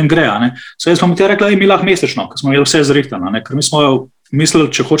 kako jim gre, ne. So jaz smo ti rekli, mi lahko mesečno, ker smo imeli vse zrihtano, ne, ker mi smo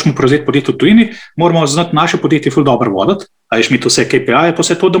mislili, če hočemo prevzeti podjetje v tujini, moramo znati naše podjetje ful dobro voditi, mi to vse KPI, pa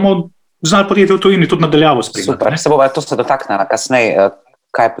vse to, da bomo znali podjetje v tujini tudi nadaljavo spremljati. Super, se bova to se dotaknila kasneje,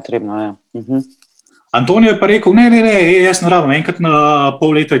 kaj je potrebno, je. Antonijo je pa rekel, ne, jaz naravno, enkrat na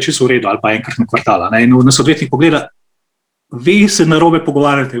pol leta je čisto v redu, ali pa enkrat na kvartala, ne, in nas odvetnik pogleda, vi se narobe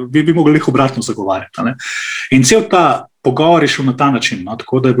pogovarjate, vi bi mogli jih obratno zagovarjati, ne. In cel ta pogovor je šel na ta način, no,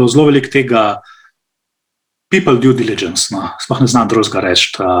 tako da je bilo zelo veliko tega people due diligence, no, sploh ne znam drugega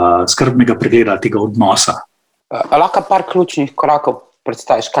reči, skrbnega pregleda tega odnosa. Lahko par ključnih korakov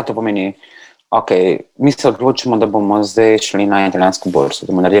predstaviš, kaj to pomeni? Ok, mi se odločimo, da bomo zdaj šli na italijansko borzo,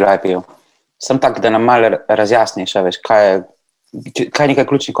 da bomo naredili IPO. Sem tak, da nam malo razjasniš, veš, kaj je nekaj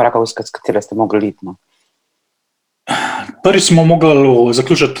ključnih korakov, s katere ste mogli iti, no? Prvi smo mogli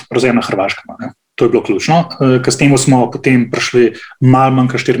zaključiti prevzem na Hrvaškem, ne? To je bilo ključno, ker s tem smo potem prišli malo manj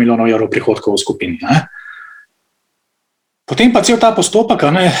kot 4 milijonov evrov prihodkov v skupini. Ne? Potem pa cel ta postopek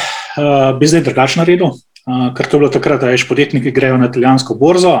bi zdaj drugače naredil, ker to je bilo takrat, da podjetniki grejo na italijansko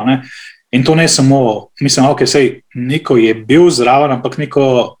borzo, ne? In to ne samo, mislim, ok, sej Niko je bil zraven, ampak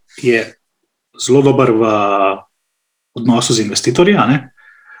Niko je zelo dober v odnosu z investitorji.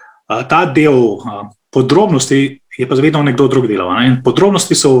 Ta del podrobnosti je pa vedno nekdo drug delal. Ne?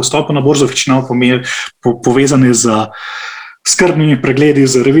 Podrobnosti so v vstopu na borzo večino povezane z skrbnimi pregledi,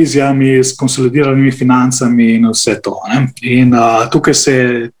 z revizijami, s konsolidiranimi financami in vse to. Ne? In tukaj se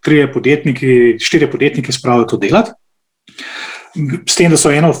 4 podjetniki spravijo to delati. S tem, da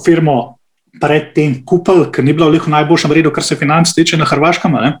so eno firmo predtem kupili, ker ni bilo v najboljšem redu, kar se financ tiče na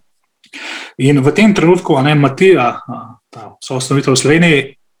Hrvaškem. Ne? In v tem trenutku Matija, soustanovitelj v Sloveniji,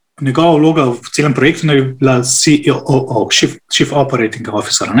 njegova vloga v celem projektu je bila COO, Chief Operating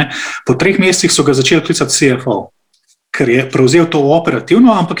Officer. Ne? Po 3 mesecih so ga začeli klicati CFO, ker je prevzel to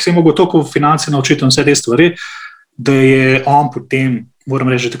operativno, ampak se je mogel toliko finance naučiti in vse te stvari, da je on potem, moram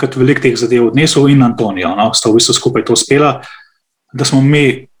reči, takrat veliko teh zadev odnesel in Antonijo, no? Sta v bistvu skupaj to uspela, da smo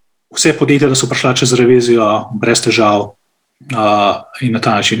mi vse podjetja, da so prišla čez revizijo brez težav in na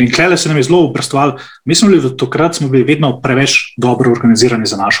ta način. In klele se nam je zelo obrestovali. Mi smo bili takrat vedno preveč dobro organizirani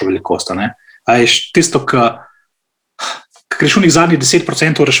za našo velikost. Tisto, kar greš v njih zadnjih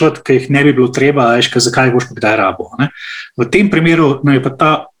 10% reševati, ki jih ne bi bilo treba, zakaj boš pa kdaj rabo. V tem primeru je pa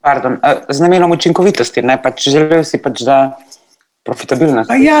ta... Pardon, z namenom učinkovitosti, ne? Pač želel si pač, da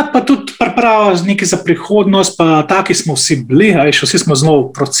profitabilnost. Ja, pa tudi priprava nekaj za prihodnost, pa taki smo vsi bili, vsi smo zelo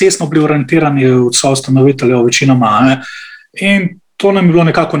procesno bili orientirani od soustanoviteljev večinoma, in to nam je bilo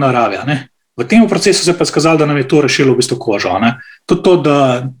nekako naravi. V tem procesu se je pa skazalo, da nam je to rešilo v bistvu kožo. Tudi to,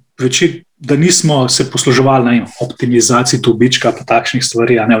 da nismo se posluževali na optimizaciji dobička pa takšnih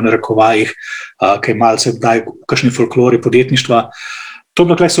stvari, v narekovajih, kaj malce daj v kakšni folklori podjetništva. To je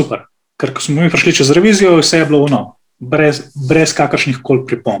bilo kaj super, ker ko smo mi prišli čez revizijo, vse je bilo brez kakršnih koli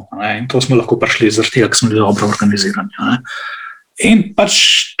pripomb. In to smo lahko prišli zaradi tega, ker smo bili dobro organizirani. In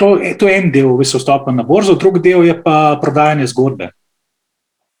pač to je en del v bistvu vstopa na borzo, drugi del je pa prodajanje zgodbe.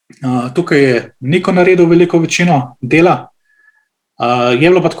 Tukaj je Niko naredil veliko večino dela. Je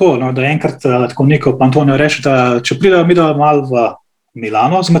bilo pa tako, da enkrat tako Niko pa Antonijo reče, da če pridejo mi malo v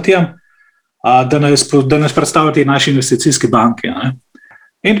Milano z Matijem, da nas predstavljati naši investicijski banki.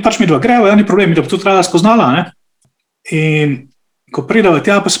 In pač mi dva grejo, ni problem, mi da pa tudi rada spoznala. In ko pridemo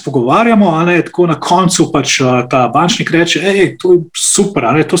tja, pa se pogovarjamo, tako na koncu pač ta bančnik reče, to je super,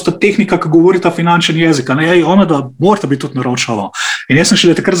 to sta tehnika, ki govori ta finančen jezik, ona da morata biti tudi naročalo. In jaz sem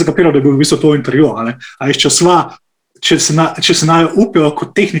šele takrat zakapiral, da je bil v bistvu to intervju. Če se naj upijo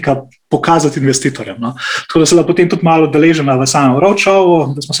kot tehnika pokazati investitorjem. Tako da se bila potem tudi malo deležena v samem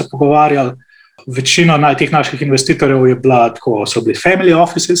roadshowu, da smo se pogovarjali. Večina teh naših investitorjev je bila tako, so bili family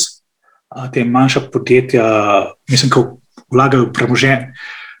offices, te manjša podjetja, mislim, ko vlagajo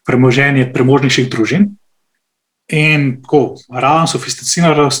premoženje premožnejših družin. In tako, raven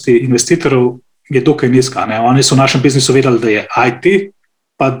sofisticiranosti investitorjev je dokaj nizka. Oni so v našem biznisu vedeli, da je IT,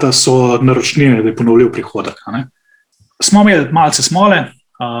 pa da so naročnine, da je ponovljiv prihodek. Smo imeli malce smole,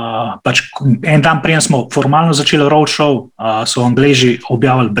 pač en dan preden smo formalno začeli roadshow, so Angleži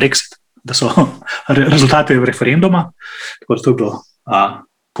objavili Brexit, da so rezultate referenduma, tako da to je bilo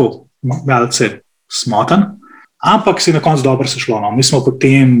malce smoten, ampak si na koncu dobro se šlo. Mi smo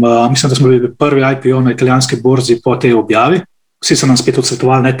potem, mislim, da smo bili prvi IPO na italijanski borzi po tej objavi, vsi so nam spet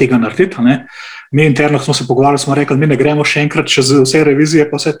odsvetovali, ne tega narediti. Mi interno smo se pogovarjali, smo rekli, mi ne gremo še enkrat čez vse revizije,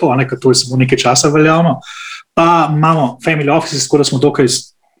 pa vse to, ker to je samo nekaj časa veljavno. Pa imamo family offices, tako da smo dokaj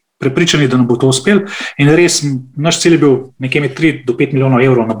prepričani, da nam bo to uspel. In res, naš cilj je bil nekje med 3 do 5 milijonov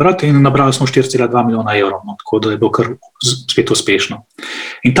evrov nabrati in nabrali smo 4,2 milijona evrov, no, tako da je bilo kar spet uspešno.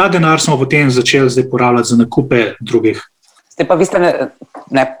 In ta denar smo potem začeli zdaj porabljati za nakupe drugih. Zdaj pa vi ste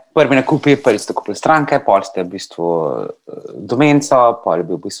prvi nakupi, prvi ste kupili stranke, pol ste v bistvu domenco, pol je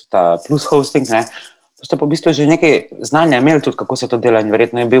bil v bistvu ta plus hosting, ne. Ste pa v bistvu že nekaj znanja imeli tudi, kako se to dela in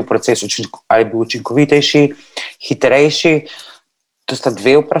verjetno je bil proces ali bil učinkovitejši, hitrejši. To sta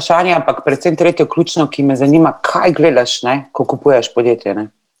dve vprašanja, ampak predvsem tretje ključno, ki me zanima, kaj gledaš, ne, ko kupuješ podjetje, ne?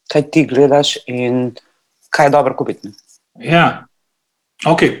 Kaj ti gledaš in kaj je dobro kupiti? Ne? Ja,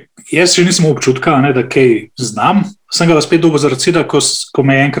 ok, jaz še nisem občutka, ne, da kaj znam. Sem ga spet dobil zaradi seda, ko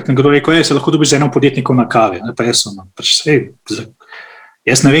me je enkrat nekdo rekel, se lahko dobiš z enim podjetnikom na kavi. Ne, pa jaz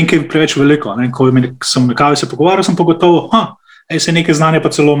ne vem, kaj je preveč veliko. Ne, ko sem na kavi se pogovarjal, sem pa gotovo, se nekaj znanja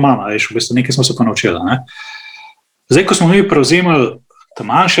pa celo imam, v bistvu nekaj smo se pa naučili. Ne. Zdaj, ko smo mi prevzemali te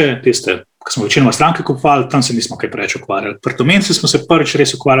manjše, tiste, ko smo večinoma stranke kupovali, tam se nismo kaj preveč ukvarjali. Pri domenci smo se prvič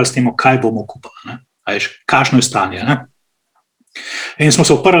res ukvarjali s tem, kaj bomo kupili, kakšno je stanje. Ne? In smo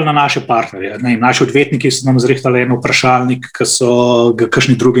se oprli na naše partnerje. Naši odvetniki so nam zrihtali en vprašalnik, ki so ga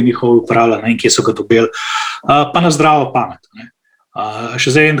kakšni drugi njihovi upravljali in kje so ga dobili, pa na zdravo pamet. Ne?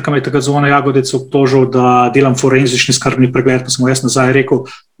 Še zdaj, ko me je takrat Zvone Jagodec obtožil, da delam forenzični skrbni pregled, pa sem jaz nazaj rekel,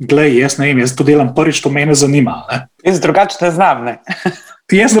 glej, jaz ne vem, jaz to delam prvič, to mene zanima. Ne? Jaz drugače ne znam, ne?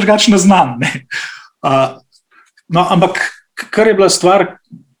 Jaz drugače ne znam, ne. No, ampak, kar je bila stvar,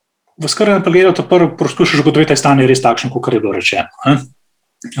 v skrbnem pregledu to prvo poskušaš ugotoviti, da stanje je res takšno, kot je bilo rečeno.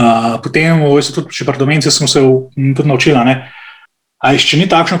 Potem, tudi še pri domenci smo se tudi naučili, če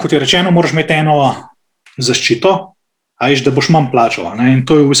ni takšno, kot je rečeno, moraš imeti eno zaščito, da boš manj plačal. Ne? In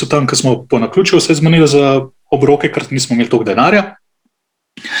to je v bistvu tam, ko smo po naključju se zmenili za obroke, ker nismo imeli toliko denarja.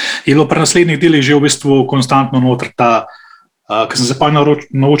 Je bilo pri naslednjih delih že v bistvu konstantno noter ta, ko sem se pa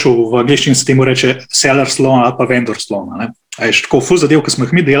naučil v angleščini, se temu reče seller's loan ali pa vendor's loan. Tako ful zadev, ko smo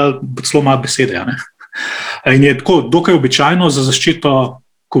jih mi delali, celo malo besede. Ne? In je tako dokaj običajno za zaščito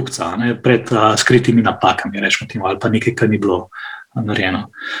kupca, ne? Pred skritimi napakami, rečemo temu, ali pa nekaj, kar ni bilo narejeno.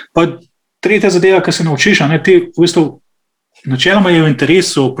 Pa tretja zadeva, ki se naučiš, ti v bistvu načeloma je v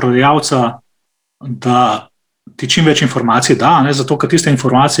interesu prodajalca, da ti čim več informacij da, zato ker tiste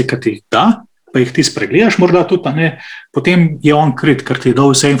informacije, ki ti jih da, pa jih ti spregledaš, morda tudi, potem je on krit, ker ti je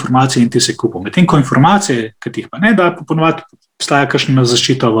dal vse informacije in ti se kupil. Medtem ko informacije, ki ti jih pa ne da, pa ponovadi obstaja kakšna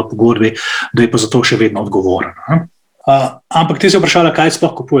zaščita v pogodbi, da je pa zato še vedno odgovoren. Ampak ti se vprašala, kaj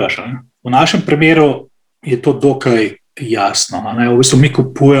sploh kupuješ. V našem primeru je to dokaj jasno. V bistvu mi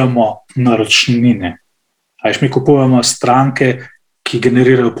kupujemo naročnine. Mi kupujemo stranke, ki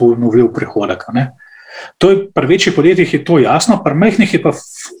generirajo ponovljiv prihodek. To je pri večjih podjetjih je to jasno, pri majhnih je pa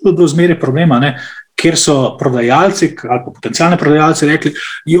do zmeraj problema, kjer so prodajalci ali pa potencialni prodajalci rekli,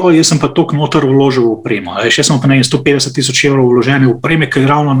 jaz sem pa toliko noter vložil v opremo. Jaz sem pa 150,000 evrov vložene v opreme, ki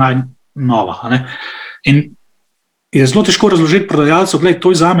je ravno najnova. In je zelo težko razložiti prodajalcu, gledaj, to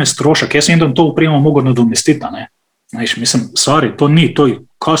je zame strošek, jaz sem to opremo mogel nadomestiti. Mislim, to ni, to je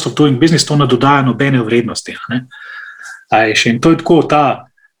cost of doing business, to ne dodaja nobene vrednosti. In to je tako,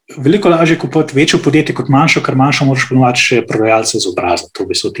 veliko lažje kupiti večjo podjetje kot manjšo, ker manjšo moraš ponovati še prodajalce izobraziti, to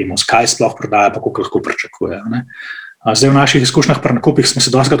bi se v temu, kaj sploh prodaja, pa koliko lahko pričakuje. Zdaj v naših izkušnjah pri nakupih smo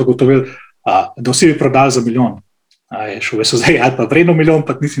se doskrat ugotovili, da vsi bi prodali za milijon. Zdaj, ali pa vredno milijon,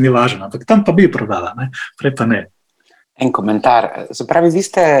 pa niti ni važno, ampak tam pa bi prodala, prej pa ne. En komentar. Zapravi, vi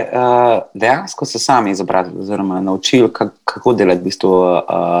ste dejansko se sami izobrazili oziroma naučili, kako delati v bistvu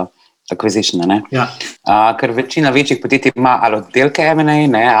acquisition, ne? Ja. Ker večina večjih podjetij ima ali oddelke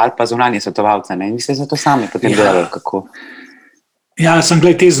M&A, ali pa zunanje svetovalce, ne? In vi ste za to sami potem delali, kako? Ja, sem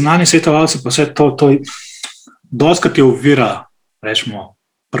gledal te zunanje svetovalce, pa vse to dostakrat je ovira, rečemo,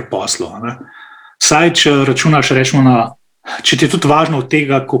 pri poslu. Saj, če računaš, rečemo če ti je tudi važno od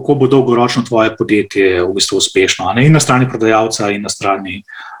tega, kako bo dolgoročno tvoje podjetje v bistvu uspešno, in na strani prodajalca in na strani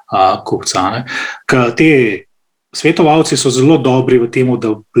kupca. Ker te svetovalci so zelo dobri v tem,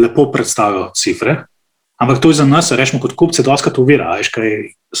 da lepo predstavijo cifre, ampak to je za nas, rečemo kot kupce, dostakrat ovira.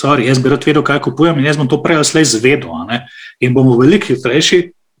 Jaz bi rad vedel, kaj kupujem in jaz bom to prej slej zvedel. In bomo veliko hitrejši,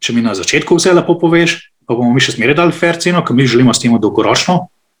 če mi na začetku vse lepo poveš, pa bomo mi še zmeraj dali fair ceno, ker mi želimo s tem dolgoročno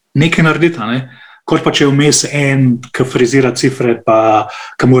nekaj narediti, kot pa če je vmes en, ki frizira cifre, pa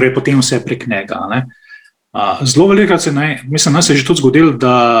ki mora potem vse prek njega. Zelo velikokrat mislim, nas je že tudi zgodilo,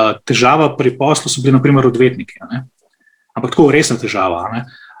 da težava pri poslu so bili na primer odvetniki. Ampak tako resna težava.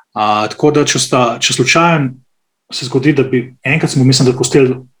 Tako da, če slučajno se zgodi, da bi enkrat smo, mislim, da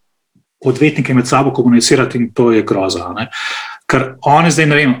pustili odvetnike med sabo komunicirati in to je groza. Ker oni zdaj,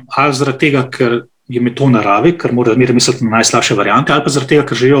 ne vem, ali zaradi tega, ker jim je to v naravi, ker morajo zmeraj misliti na najslabše variante, ali pa zaradi tega,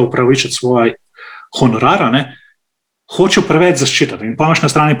 ker želijo upravičiti svoj honorar, hočejo preveč zaščititi. In pa imaš na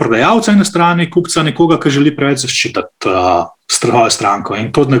strani prodajalca in na strani kupca nekoga, ki želi preveč zaščititi strahove stranko.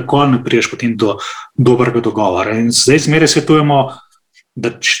 In to nikoli ne priješ potem do dobrega dogovora. In zdaj zmeraj svetujemo,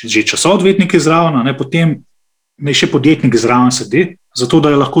 da že če so odvetniki zraven, potem naj še podjetnik zraven sedi, zato da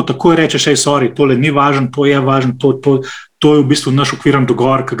je lahko takoj rečeš, sorry, tole ni važno, to je važno, to je v bistvu naš okviren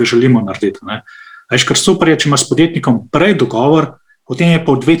dogovor, ki ga želimo narediti. Kar super je, če imaš s podjetnikom prej dogovor, potem je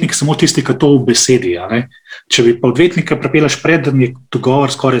pa odvetnik samo tisti, ki to v besedi. Če bi pa odvetnika pripeljaš pred, da je dogovor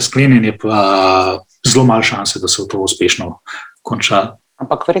skoraj sklenjen, je pa zelo malo šanse, da se to uspešno konča.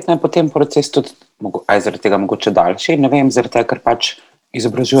 Ampak verjetno je potem proces tudi zaradi tega mogoče daljši, ne vem, zaradi tega, ker pač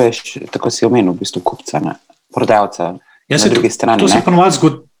izobražuješ, tako si omenil, v bistvu kupca, prodajalca na drugi strani. To se ponovadi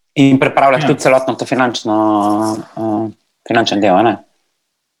zgodi. In pripravljaš tudi celotno to finančen del, ne?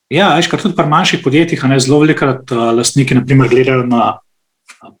 Ja, kar tudi pri manjših podjetjih, zelo velikokrat lastniki naprimer gledajo na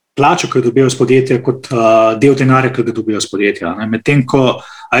plačo, ki jo dobijo z podjetja, kot del denarja, ki ga dobijo z podjetja. Medtem ko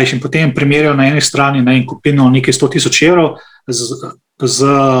in potem primerjajo na eni strani in kupino nekaj 100,000 evrov z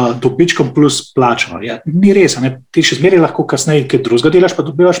dobičkom plus plačo. Ja, ni res, ti še zmeraj lahko kasneje kaj drugega delaš, pa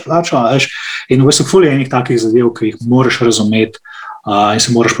dobivaš plačo, in v bistvu ful je enih takih zadev, ki jih moraš razumeti in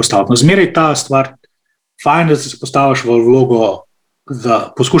se moraš postaviti. Zmeraj ta stvar, fajn, da se postaviš v vlogo, da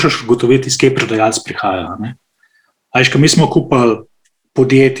poskušaš ugotoviti, iz kje prodajalec prihaja. Mi smo kupili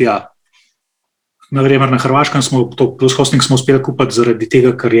podjetja, na Hrvaškem smo to plus hosting smo uspeli kupiti zaradi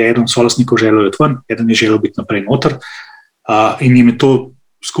tega, ker je eden solastnikov želel iti ven, eden je želel biti naprej noter in jim je to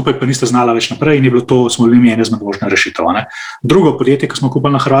skupaj pa niste znala več naprej in je bilo to, smo bili mi ene izmed možnih rešitev. Drugo podjetje, ki smo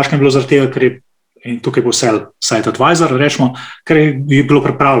kupili na Hrvaškem, je bilo zaradi tega, ker je, in tukaj bo Site Advisor, rečemo, ker je bilo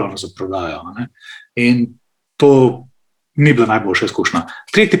pripravljeno za prodajo. In to ni bila najboljša izkušnja.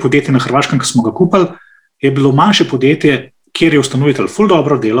 Tretje podjetje na Hrvaškem, ki smo ga kupili, je bilo manjše podjetje, kjer je ustanovitelj ful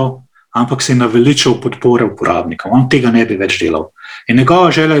dobro delal, ampak se je naveličal podpore uporabnikom. On tega ne bi več delal. In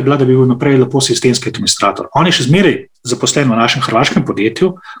njegova želja je bila, da bi bil naprej lepo sistemski administrator. On je še zmeraj zaposlen v našem hrvaškem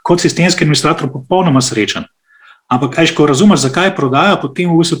podjetju, kot sistemski administrator popolnoma srečen. Ampak, ko razumeš, zakaj prodaja, potem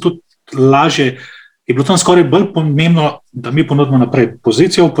v bistvu tudi lažje, je bilo tam skoraj bolj pomembno, da mi ponudimo naprej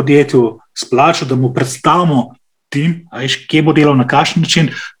pozicijo v podjetju, splačo, da mu predstavimo tim, kje bo delal na kakšen način,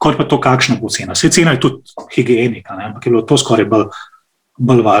 kot pa to, kakšna bo cena. Vse cena je tudi higienika, ampak je bilo to skoraj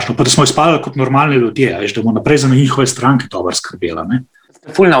bolj važno. Pa da smo izpadali kot normalni ljudje, da bomo naprej za njihove stranke dobro skrbela.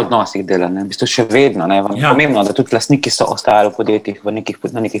 Ful na odnosih dela, v bistvu še vedno. Pomembno, da tudi lastniki so ostajali v podjetjih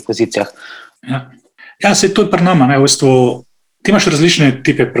na nekih pozicijah. Ja, se to je pri nama. V bistvu, ti imaš različne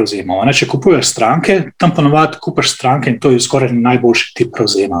tipe prevzemov. Če kupuješ stranke, tam ponovadi kupaš stranke in to je skoraj najboljši tip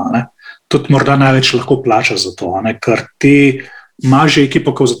prevzema. Tudi morda največ lahko plačaš za to, ker ti imaš že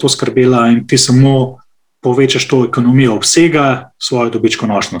ekipo, ki je za to skrbela in ti samo povečaš to ekonomijo obsega, svojo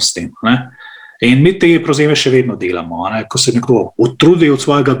dobičkonosnost s tem. In mi te prevzeme še vedno delamo. Ko se nekdo utrudi od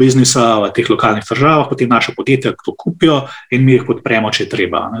svojega biznisa v teh lokalnih državah, potem naša podjetja to kupijo in mi jih podpremo, če je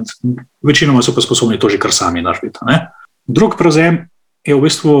treba. Večinoma so pa sposobni to že kar sami narediti. Drug prevzem je v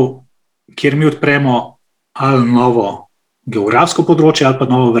bistvu, kjer mi odpremo ali novo geografsko področje ali pa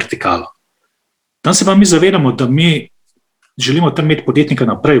novo vertikalo. Tam se pa mi zavedamo, da mi želimo tam imeti podjetnika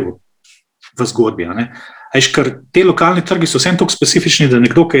naprej v zgodbi. Ker te lokalni trgi so vsem tako specifični, da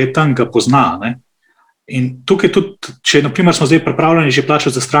nekdo, ki je tam, ga pozna. In tukaj tudi, če naprimer smo zdaj pripravljeni že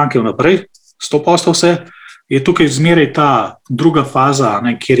plačati za stranke vnaprej, 100% vse, je tukaj zmeraj ta druga faza,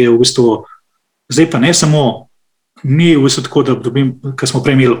 kjer je v bistvu, zdaj pa ne samo, ni v bistvu tako, da dobim, ker smo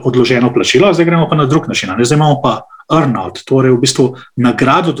prej imeli odloženo plačilo, zdaj gremo pa na drug način. Zdaj imamo pa earn-out, torej v bistvu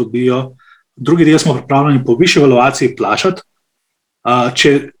nagrado dobijo, drugi del smo pripravljeni po višji evaluaciji plačati,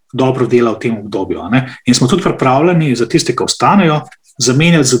 če dobro dela v tem obdobju. In smo tudi pripravljeni za tiste, ki ostanejo,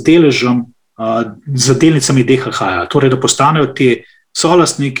 zamenjati z deležem, z delnicami DHH-ja, torej da postanejo ti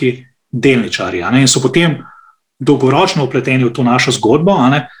solastniki delničarji. In so potem dolgoročno vpleteni v to našo zgodbo,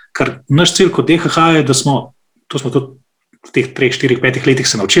 ker naš cilj kot DHH je, da smo, to smo tudi v teh 3, 4, 5 letih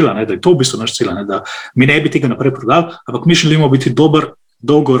se naučili, da je to v bistvu naš cilj, da mi ne bi tega naprej prodali, ampak mi želimo biti dober,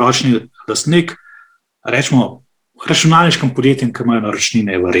 dolgoročni lastnik, rečemo, računalniškem podjetjem, ki imajo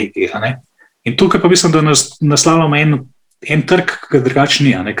naročnine v regiji. In tukaj pa mislim, da naslavljamo en trg, ki ga drugače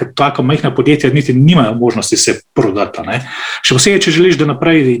ni, ker tako majhna podjetja niti nimajo možnosti se prodati. Še posebej, če želiš, da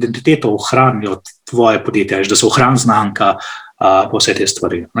naprej identiteto ohranijo tvoje podjetje, da se ohrani znamka, pa vse te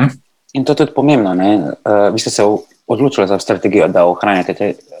stvari. In to je tudi pomembno. Vi ste se odločili za strategijo, da ohranjate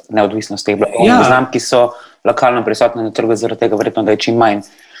te neodvisnosti. Znamki so lokalno prisotne na trgu, zaradi tega verjetno, da je čim manj,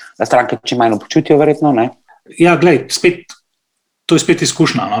 da stranke čim manj občutijo verjetno, ne? Ja, glej, spet, to je spet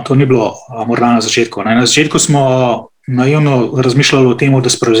izkušnja, no? To ni bilo morda na začetku. Ne? Na začetku smo naivno razmišljali o tem,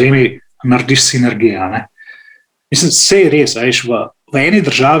 da s prevzemi narediš sinergije. Ne? Mislim, vse je res, veš, v eni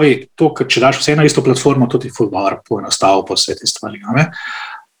državi, to, če daš vse na isto platformo, to ti ful dobro poenostavi po vse te stvari. Ne?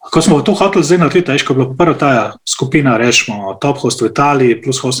 Ko smo to hoteli zdaj narediti, veš, ko je bila prva ta skupina, rečemo, Top Host v Italiji,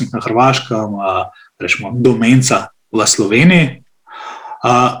 plus hosting na Hrvaškem, rečemo, Domenca v Sloveniji,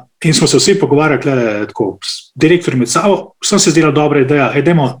 in smo se vsi pogovarjali tako, s direktorji med sabo, sem se zdela dobra ideja,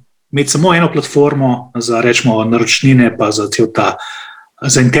 idemo imeti samo eno platformo za, rečemo, naročnine, pa za cel ta,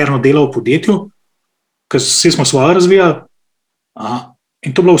 za interno delo v podjetju, ker vsi smo svoje razvijali,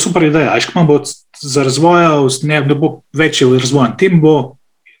 in to bila super ideja. Ajš, ko bo za razvoja, ne bo več razvojen tim, bo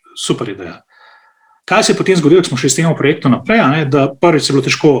super ideja. Kaj se je potem zgodilo, ko smo šli s tem projektom naprej, da prvič se bilo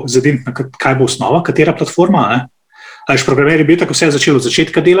težko zadimiti, kaj bo osnova, katera platforma, ne? Ajš, programeri bi tako vse začeli od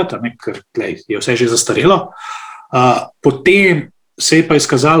začetka delati, ne? Ker je vse že zastarelo. Potem se je pa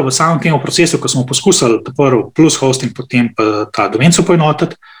izkazalo v samem tem procesu, ko smo poskusili prvo plus hosting, potem pa ta Domenco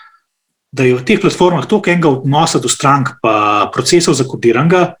poenotiti, da je v teh platformah toliko enega odnosa do strank pa procesov za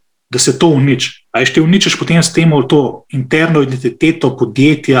kodiranga, da se to uniči. Ajš, ti uničiš potem s tem to interno identiteto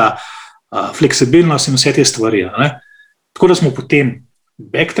podjetja, fleksibilnost in vse te stvari. Ne? Tako da smo potem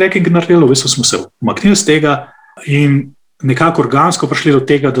backtracking naredili, v bistvu smo se umaknili z tega in nekako organsko prišli do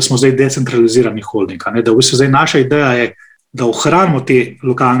tega, da smo zdaj decentralizirani holding. Ne? Da v bistvu zdaj naša ideja je, da ohranimo te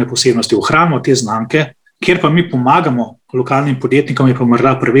lokalne posebnosti, ohranimo te znamke, kjer pa mi pomagamo lokalnim podjetnikom in pa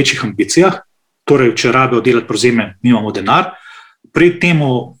morda pri večjih ambicijah, torej če rabijo delati prevzeme, mi imamo denar, pri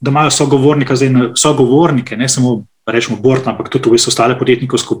temu, da imajo sogovornike, ne samo rečemo board, ampak tudi v bistvu ostale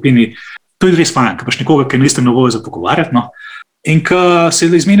podjetnike v skupini, to je res fajn, ker paš nekoga, ki niste novoje za pogovarjati, no? In ko se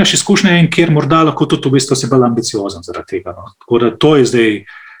izmenjaš izkušnje in kjer morda lahko tudi v bistvu si bolj ambiciozen zaradi tega. No? Tako da to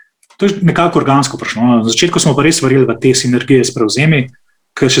je nekako organsko prišlo. No? Na začetku smo pa res verjeli v te sinergije s prevzemi,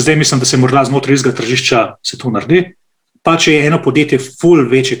 ker še zdaj mislim, da se morda znotraj izga tržišča se to naredi, pa če je eno podjetje ful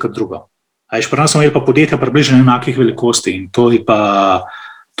večje kot drugo. Pri nas smo imeli pa podjetja približno enakih velikosti in to pa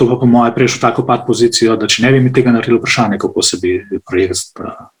po moje prešlo tako pad pozicijo, da če ne bi mi tega naredili vprašanje, kako se bi projekt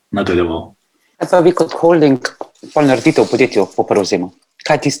nadaljeval. Pa vi kot holding naredite v podjetju po prevzemu?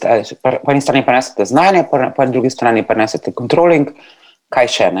 Kaj tiste, po eni strani prenesete znanje, po drugi strani prenesete controlling, kaj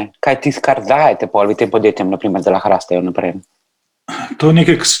še ne? Kaj tiste, kar dajete vi tem podjetjem, naprimer, da lahko rastejo naprej? To je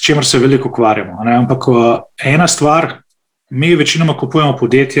nekaj, s čemer se veliko ukvarjamo. Ampak ena stvar, mi večinoma kupujemo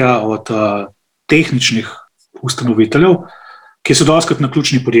podjetja od tehničnih ustanoviteljev, ki so dostikrat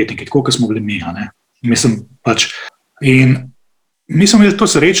naključni podjetniki, tako kot smo bili mi. Mislim, in mi smo imeli to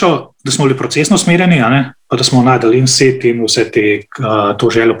srečo, da smo bili procesno smerjeni, pa da smo najdali inset in vse to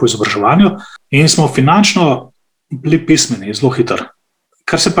željo po izobraževanju in smo finančno bili pismeni, zelo hitro.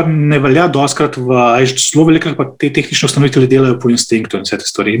 Kar se pa ne velja dostikrat, zelo veliko pa te tehnične ustanovitelji delajo po instinktu in vse te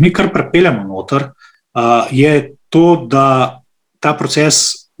stvari. Mi kar prepeljamo noter, je to, da ta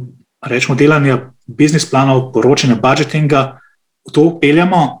proces, rečemo, delanja biznis planov, poročanja, budgetinga, to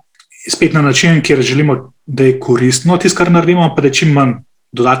peljamo spet na način, kjer želimo, da je koristno tisto, kar naredimo, pa da je čim manj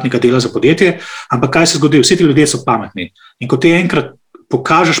dodatnega dela za podjetje. Ampak kaj se zgodi? Vsi ti ljudje so pametni. In ko ti enkrat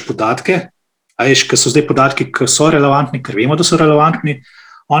pokažeš podatke, ker so zdaj podatki, ki so relevantni, ker vemo, da so relevantni,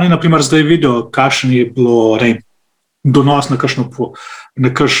 oni naprimer zdaj vidijo, kakšen je bilo donos na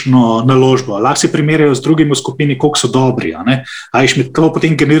kakšno naložbo. Lahko si primerjajo z drugimi v skupini, koliko so dobri. Mi to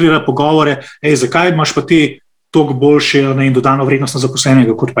potem generira pogovore, zakaj imaš pa ti toliko boljše in dodano vrednost na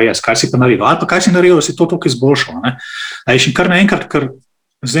zaposlenega, kot pa jaz, kaj si pa naredil. Ali pa kaj si naredil, da si to toliko izboljšal. In kar naenkrat, ker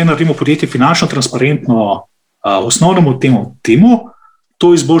zdaj naredimo podjetje finančno transparentno osnovnemu temu timu,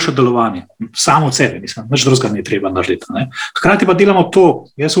 to izboljša delovanje. Samo od sebe, mislim, nič drugega ni treba narediti. Hkrati pa delamo to,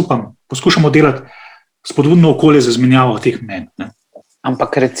 jaz upam, poskušamo delati spodbudno okolje za izmenjavo teh mnenj.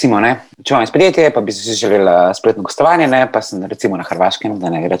 Ampak recimo, če vam iz podjetje, pa bi si želela spletno gostovanje, pa sem recimo na Hrvaškem, da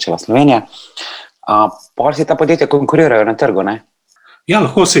ne rečeva Slovenija, pa si ta podjetja konkurirajo na trgu, ne? Ja,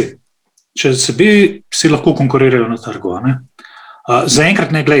 lahko si. Če si lahko konkurirajo na trgu, ne?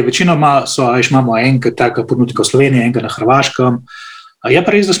 Zaenkrat ne, glej, večinoma imamo enega taka ponudnika v Sloveniji, enega na Hrvaškem. Je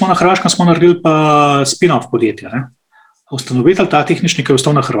pa res, da smo na Hrvaškem naredili pa spin-off podjetja, ne? Ustanovitelj, ta tehničnik je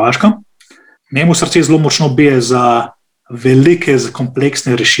ostal na Hrvaškem, njemu srce zelo močno bije za velike, za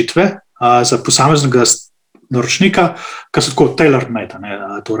kompleksne rešitve, za posameznega naročnika, ki so tako tailor-made,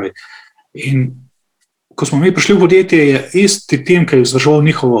 torej. In ko smo mi prišli v podjetje, je isti tim, ki je vzdrževal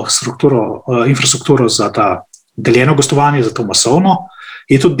njihovo infrastrukturo za ta deljeno gostovanje, za to masovno,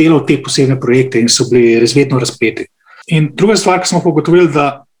 je tudi delal te posebne projekte in so bili razvedno razpeti. In druga stvar, ki smo pogotovili,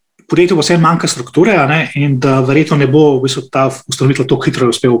 da podjetju vse manjka strukture, in da verjetno ne bo v bistvu ta ustanovitelj tako hitro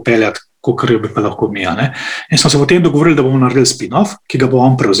uspel upeljati kot jo bi pa lahko mi. In smo se potem dogovorili, da bomo naredili spin-off, ki ga bo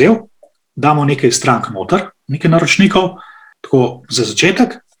on prevzel, damo nekaj strank noter, nekaj naročnikov, tako za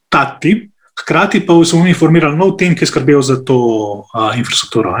začetek, ta tim, hkrati pa smo mi formirali nov tim, ki je skrbel za to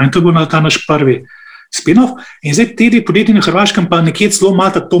infrastrukturo. In to bo ta naš prvi spin-off. In zdaj te podjetji na Hrvaškem pa nekje celo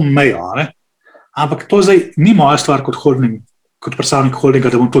imata to mejo. Ampak to zdaj ni moja stvar kot predstavnik holdinga,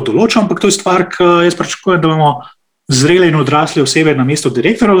 da bom to določil, ampak to je stvar, ki jaz pričakujem, da bomo zrele in odrasle osebe na mesto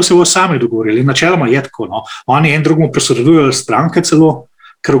direktorja, da se bomo sami dogovorili. Načeloma je tako. Oni en drugemu presredujejo stranke celo,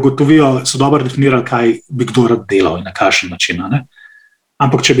 ker ugotovijo, so dobro definirali, kaj bi kdo rad delal in na kakšen način.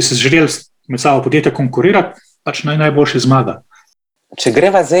 Ampak če bi se želeli med sabo podjetja konkurirati, pač najboljši zmaga. Če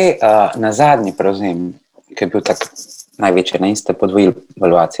greva zdaj na zadnji prevzem, ki je bil tak največji, in ste podvojili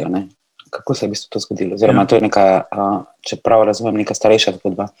valuacijo, kako se je v bistvu to zgodilo? Oziroma, to je neka, če prav razumem, neka starejša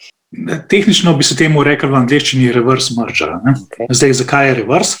zgodba. Tehnično bi se temu rekli v angleščini reverse merger. Okay. Zdaj, zakaj je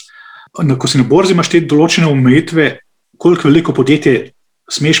reverse? Ko si na borzi, imaš te določene omejitve, koliko veliko podjetje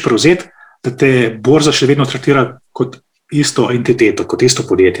smeš prevzeti, da te borza še vedno tretira kot isto entiteto, kot isto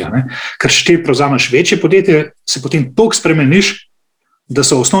podjetje. Ker če ti prevzameš večje podjetje, se potem toliko spremeniš, da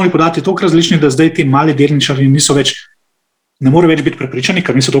so osnovni podatki toliko različni, da zdaj ti mali delničarji ne morejo več biti prepričani,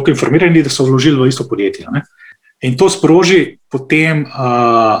 ker niso toliko informirani, da so vložili v isto podjetje. In to sproži potem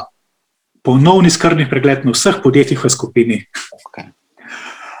ponovni skrbni pregled na vseh podjetjih v skupini. Okay.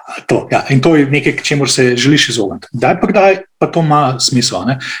 In to je nekaj, k čemur se želiš izogniti. Kdaj pa to ima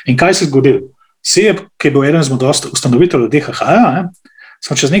smisel. In kaj se je zgodilo? SEAP, ki je bil eden izmed ustanoviteljev DHH,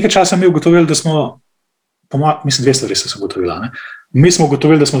 smo čez nekaj časa mi ugotovili, da smo, mislim, 2 stvari se ugotovila. Mi smo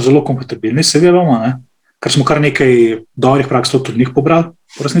ugotovili, da smo zelo kompatibilni s SEAP-om, ker smo kar nekaj dobrih praks tudi od njih pobrali,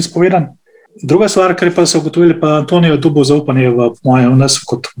 v resnici povedan. Druga stvar, kar pa so ugotovili, pa Antonijo dobil zaupanje v nas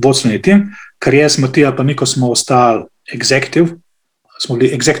kot vodstveni tim, ker jaz, Matija pa Niko smo ostali smo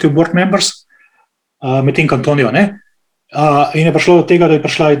bili executive board members, medtem ko Antonijo ne. In je prišlo do tega, da je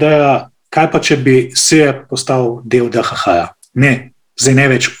prišla ideja, kaj pa če bi SEAP postal del DHH-ja. Zdaj ne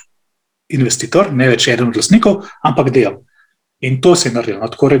več investitor, ne več eden od lastnikov, ampak del. In to se je naredilo.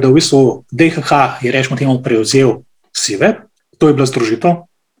 Tako da v bistvu DHH je rečemo temu prevzel SEAP, to je bila združitev,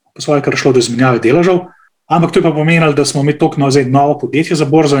 po svoje, kar je šlo do izmenjave deležev, ampak to je pa pomenilo, da smo mi toliko novo podjetje za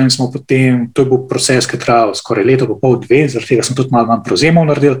borzo in smo potem, to je bil proces, ki je trajal skoraj leto, pa pol, 2, zaradi tega smo tudi malo manj prevzemov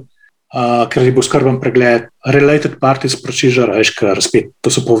naredili, ker je bil skrben pregled related parties procedure, ker spet to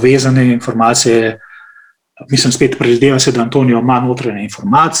so povezane informacije, mislim, spet predvideva se, da Antonijo ima notranje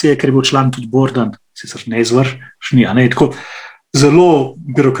informacije, ker je bil član tudi bordan, sicer ne izvršni, tako zelo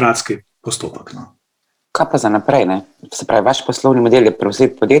birokratski postopek. Kaj pa za naprej? Se pravi, vaš poslovni model je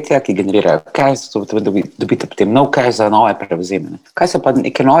prevzeti podjetja, ki generirajo cash, dobite potem nov cash za nove prevzeme. Kaj so pa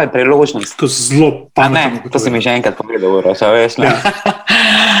neke nove priložnosti? To je zelo pametno. To si mi že enkrat pogledal, Uro, še veš, ne?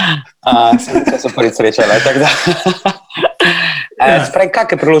 To so prvi srečali, tako da. Se pravi,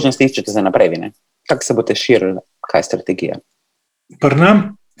 kakve priložnosti iščete za naprej, Kako se boste širili, kaj je strategija? Pri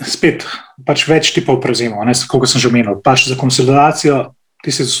nam spet pač več tipov prevzemov, kako sem že omenil. Pač za konsolidacijo,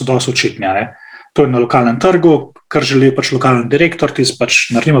 tisti so dosti očitni. To je na lokalnem trgu, kar želi pač lokalni direktor, tisti pač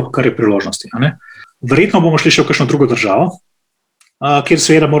naredimo, kar je priložnosti. Verjetno bomo šli še v kakšno drugo državo, kjer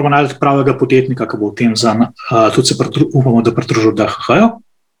seveda moramo najti pravega podjetnika, ki bo v tem tudi se upamo, da pridružil DHH-ju.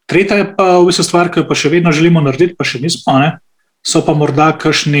 Tretja je pa v bistvu stvar, ki jo pa še vedno želimo narediti, pa še nismo, so pa morda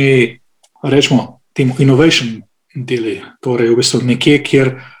kakšni, rečemo, tem innovation deli, torej v bistvu nekje,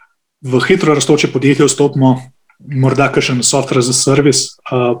 kjer v hitro rastoče podjetje vstopimo, morda kakšen software as a service,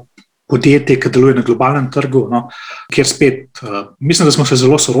 podjetje, ki deluje na globalnem trgu, kjer spet, mislim, da smo se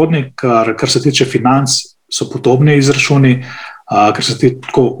zelo sorodni, kar se tiče financ, so podobni izračuni, kar se tiče,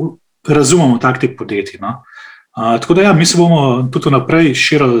 tako razumemo tak tip podjetij. Tako da mi se bomo tudi naprej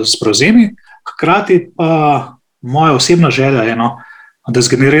širili s prevzemi, hkrati pa moja osebna želja je, da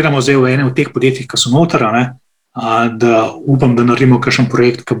zgeneriramo zdaj v enem od teh podjetij, ki so noter, da upam, da naredimo kakšen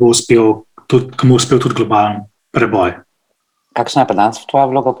projekt, ki bo uspel tudi globalen preboj. Kakšna je pa danes tvoja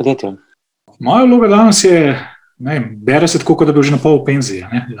vloga v podjetju? Moja vloga danes je, bere se tako, da bi bil že na pol v penziji,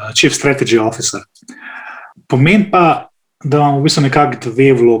 Chief Strategy Officer. Pomeni pa, da imam v bistvu nekako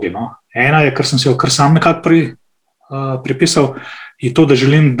 2 vloge. Ena je, kar sem si jo kar sam nekako pripisal, je to, da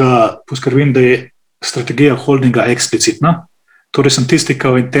želim, da poskrbim, da je strategija holdinga eksplicitna. Torej sem tisti, ki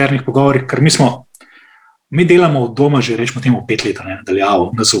v internih pogovorih, ker mi delamo od doma že rečemo temu 5 let,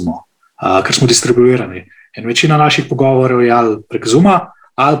 nadaljavo na Zoomu, ker smo distribuirani. In večina naših pogovorov je ali prek Zooma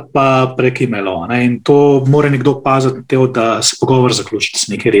ali pa prek e-mailov. In to mora nekdo paziti, da se pogovor zaključi, da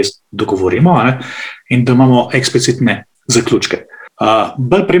se nekaj res dogovorimo in da imamo eksplicitne zaključke.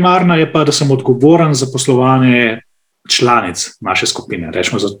 Bolj primarno je pa, da sem odgovoren za poslovanje članic naše skupine,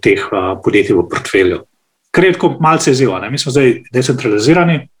 rečemo za teh podjetij v portfelju. Kar je tako malce izziv. Mi smo zdaj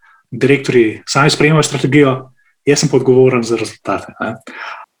decentralizirani, direktorji sami sprejemajo strategijo, jaz sem pa odgovoren za rezultate. Ne.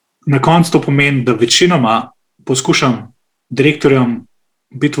 Na koncu to pomeni, da večinoma poskušam direktorjem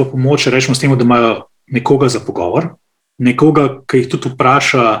biti v pomoč, rečemo s tem, da imajo nekoga za pogovor, nekoga, ki jih tudi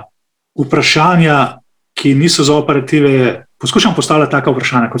vpraša vprašanja, ki niso za operative. Poskušam postavljati taka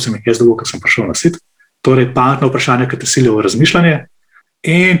vprašanja, kot sem jih jaz dobil, ko sem prišel na sit. Torej, pametna vprašanja, ki te silijo v razmišljanje,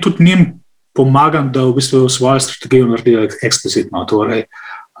 in tudi njim pomagam, da v bistvu svojo strategijo naredijo eksplicitno. Torej,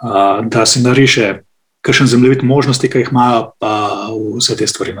 da si nariše kakšen zemljevid možnosti, ki jih imajo, pa vse te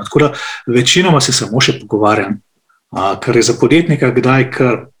stvari. Tako da večinoma se samo še pogovarjam, ker je za podjetnika kdaj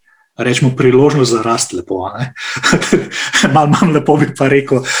kar rečemo priložnost za rast lepo. Malo lepo bi pa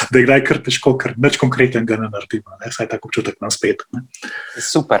rekel, da je kdaj kar težko, ker nič konkretnega ne naredimo. Saj tako občutek nam spet. Ne.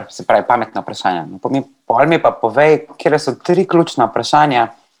 Super, se pravi pametna vprašanja. Pol mi pa povej, kje so 3 ključna vprašanja,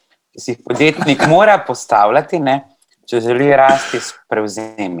 ki si jih podjetnik mora postavljati, ne, če želi rasti s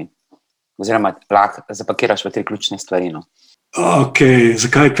prevzemi. Oziroma lahko zapakiraš v 3 ključne stvari. No. Ok,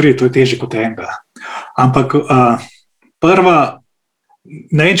 zakaj 3? To je težje kot enega. Ampak prva,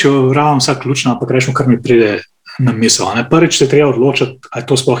 ne vem, če ravno vsa ključna, ampak rečemo, kar mi pride na misel. Prvič se treba odločiti, ali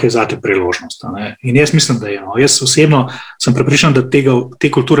to sploh je zate priložnost. In jaz mislim, da je. Jaz osebno sem prepričan, da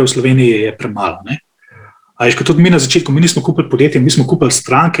te kulture v Sloveniji je premalo. Kot tudi mi na začetku, mi nismo kupili podjetje, mi smo kupili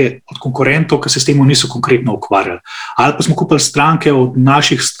stranke od konkurentov, ki se s tem niso konkretno ukvarjali. Ali pa smo kupili stranke od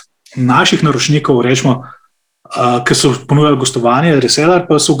naših naročnikov, rečemo, ki so ponujali gostovanje, reseller,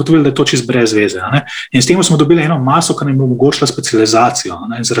 pa so ugotovili, da je to čist brez veze. In s tem smo dobili eno maso, ki nam je omogočila specializacijo.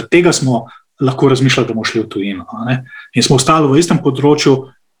 In zaradi tega smo lahko razmišljali, da bomo šli v tujino. In smo ostali v istem področju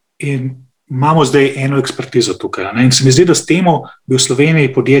in imamo zdaj eno ekspertizo tukaj. In se mi zdi, da s tem bi v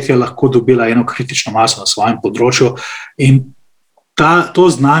Sloveniji podjetja lahko dobila eno kritično maso na svojem področju in to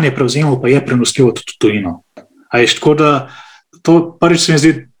znanje prevzemov pa je prenosljivo tudi v tujino. Tako da to prvič se mi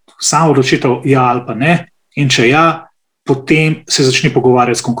zdi samo odločitev ja ali pa ne. In če ja, potem se začni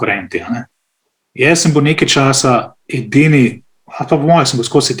pogovarjati s konkurenti. Jaz sem bil nekaj časa edini, ali pa po mojem sem bil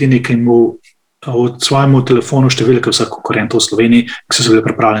skozi edini, ki mu od svojemu telefonu številke vseh konkurentov v Sloveniji, ki so se bili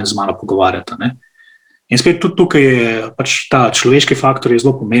pripravljeni z mano pogovarjati. In spet tudi tukaj je pač ta človeški faktor je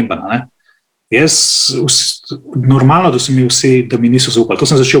zelo pomemben. Normalno, da mi niso zaupali. To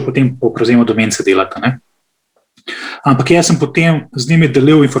sem začel potem po prevzemu Domence delati. Ampak jaz sem potem z njimi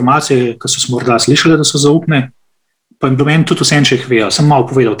delil informacije, ki so morda slišali, da so zaupne, pa jim Domen tudi vsem, če jih vejo. Sem malo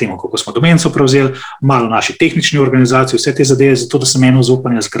povedal o tem, kako smo Domenco prevzeli, malo naši tehnični organizaciji, vse te zadeve, zato da sem eno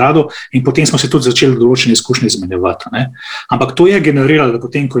zaupanje zgradil in potem smo se tudi začeli določene izkušnje izmenjevati. Ampak to je generiralo, da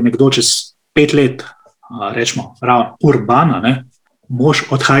potem, ko je nekdo čez 5 let, rečemo, ravno urbana, mož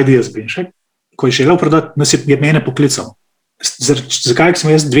od Heidi Jazbinšek, ko je želel prodati, nas je mene poklical. Zakaj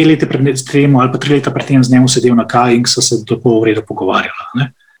sem jaz 2 leta pred tem ali pa 3 leta pred tem z njemu sedel na kaji in so se lepo v redu pogovarjali.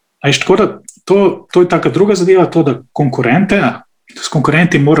 Tako da to je taka druga zadeva, to, da s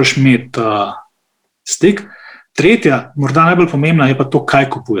konkurenti moraš imeti stik. Tretja, morda najbolj pomembna je pa to, kaj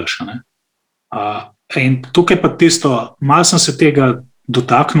kupuješ. In tukaj pa tisto, malo sem se tega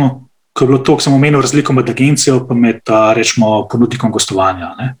dotaknil, ko je bilo to, ko sem omenil razliko med agencijo pa med, rečemo, ponudnikom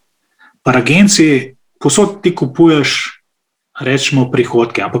gostovanja. Par agenciji, posod ti kupuješ rečemo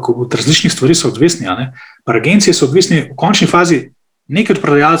prihodke, ampak od različnih stvari so odvisni. Par agencije so odvisni v končni fazi nekaj od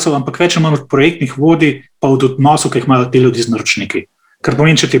prodajalcev, ampak več ali manj od projektnih vodij, pa od odnosov, ki jih imajo ti ljudi z naročniki. Ker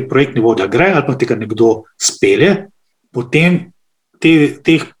pomeni, če ti projektni vodja gre ali pa tega nekdo spelje, potem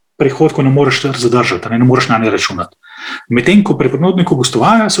teh prihodkov ne moreš zadržati, ne moreš na nje računati. Medtem ko pri ponudniku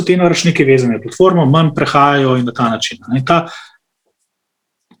gostovanja so ti naročniki vezani na platformo, manj prehajajo in na ta način.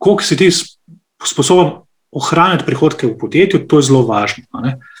 Koliko si ti sposoben ohraniti prihodke v podjetju, to je zelo važno.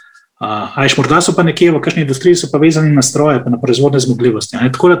 Morda so pa nekje v kakšni industriji so pa vezani na stroje, pa na proizvodne zmogljivosti.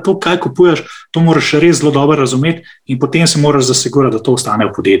 Tako da to, kaj kupuješ, to moraš res zelo dobro razumeti in potem se moraš zasigurati, da to ostane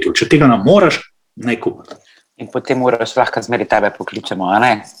v podjetju. Če tega ne moraš, ne kupiti. In potem moraš lahko zmeri tebe pokličemo,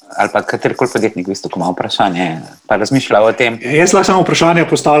 ali pa katerikoli podjetnik, ko ima vprašanje, pa razmišlja o tem. Jaz lahko samo vprašanje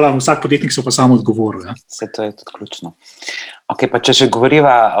postavljam, vsak podjetnik so pa samo odgovoril. Vse to je tudi ključno. Pa če že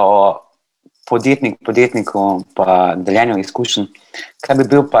govoriva o podjetniku pa deljenju izkušenj, kaj bi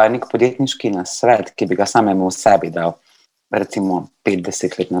bil pa nek podjetniški nasvet, ki bi ga samemu v sebi dal, recimo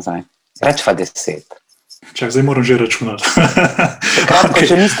 5-10 let nazaj? Reč pa 10. Zdaj moram že računati. Takrat, ko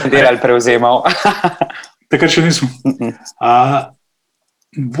še niste delali prevzemal. Takrat še nismo.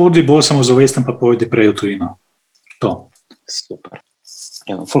 Bodi bolj samozavesten, pa pojdi prej v tujino. To. Super.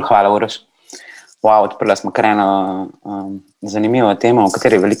 Ful hvala, Uroš. Odprla smo kar eno zanimivo temo, o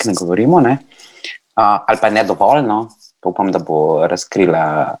kateri veliko ne govorimo. ali pa ne dovolj, no. Upam, da bo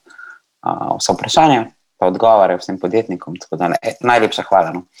razkrila vse vprašanja, pa odgovore vsem podjetnikom. Tako da najlepša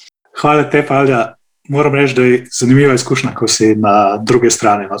hvala. No. Hvala te, Alja. Moram reči, da je zanimiva izkušnja, ko si na druge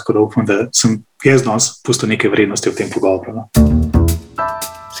strani. No, tako da upam, da sem jaz danes pustil neke vrednosti v tem pogovoru. No.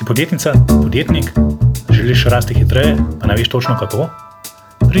 Si podjetnica, podjetnik, želiš rasti hitreje, pa ne veš točno kako?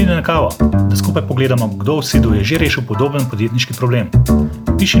 Pridi na kavo, da skupaj pogledamo, kdo v SID-u je že rešil podoben podjetniški problem.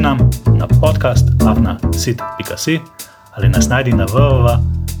 Piši nam na podcast@sid.si ali nas najdi na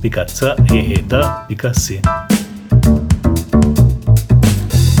www.ceed.si.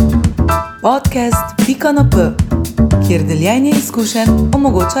 Podcast.np, kjer deljenje izkušenj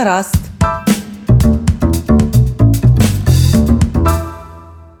omogoča rast.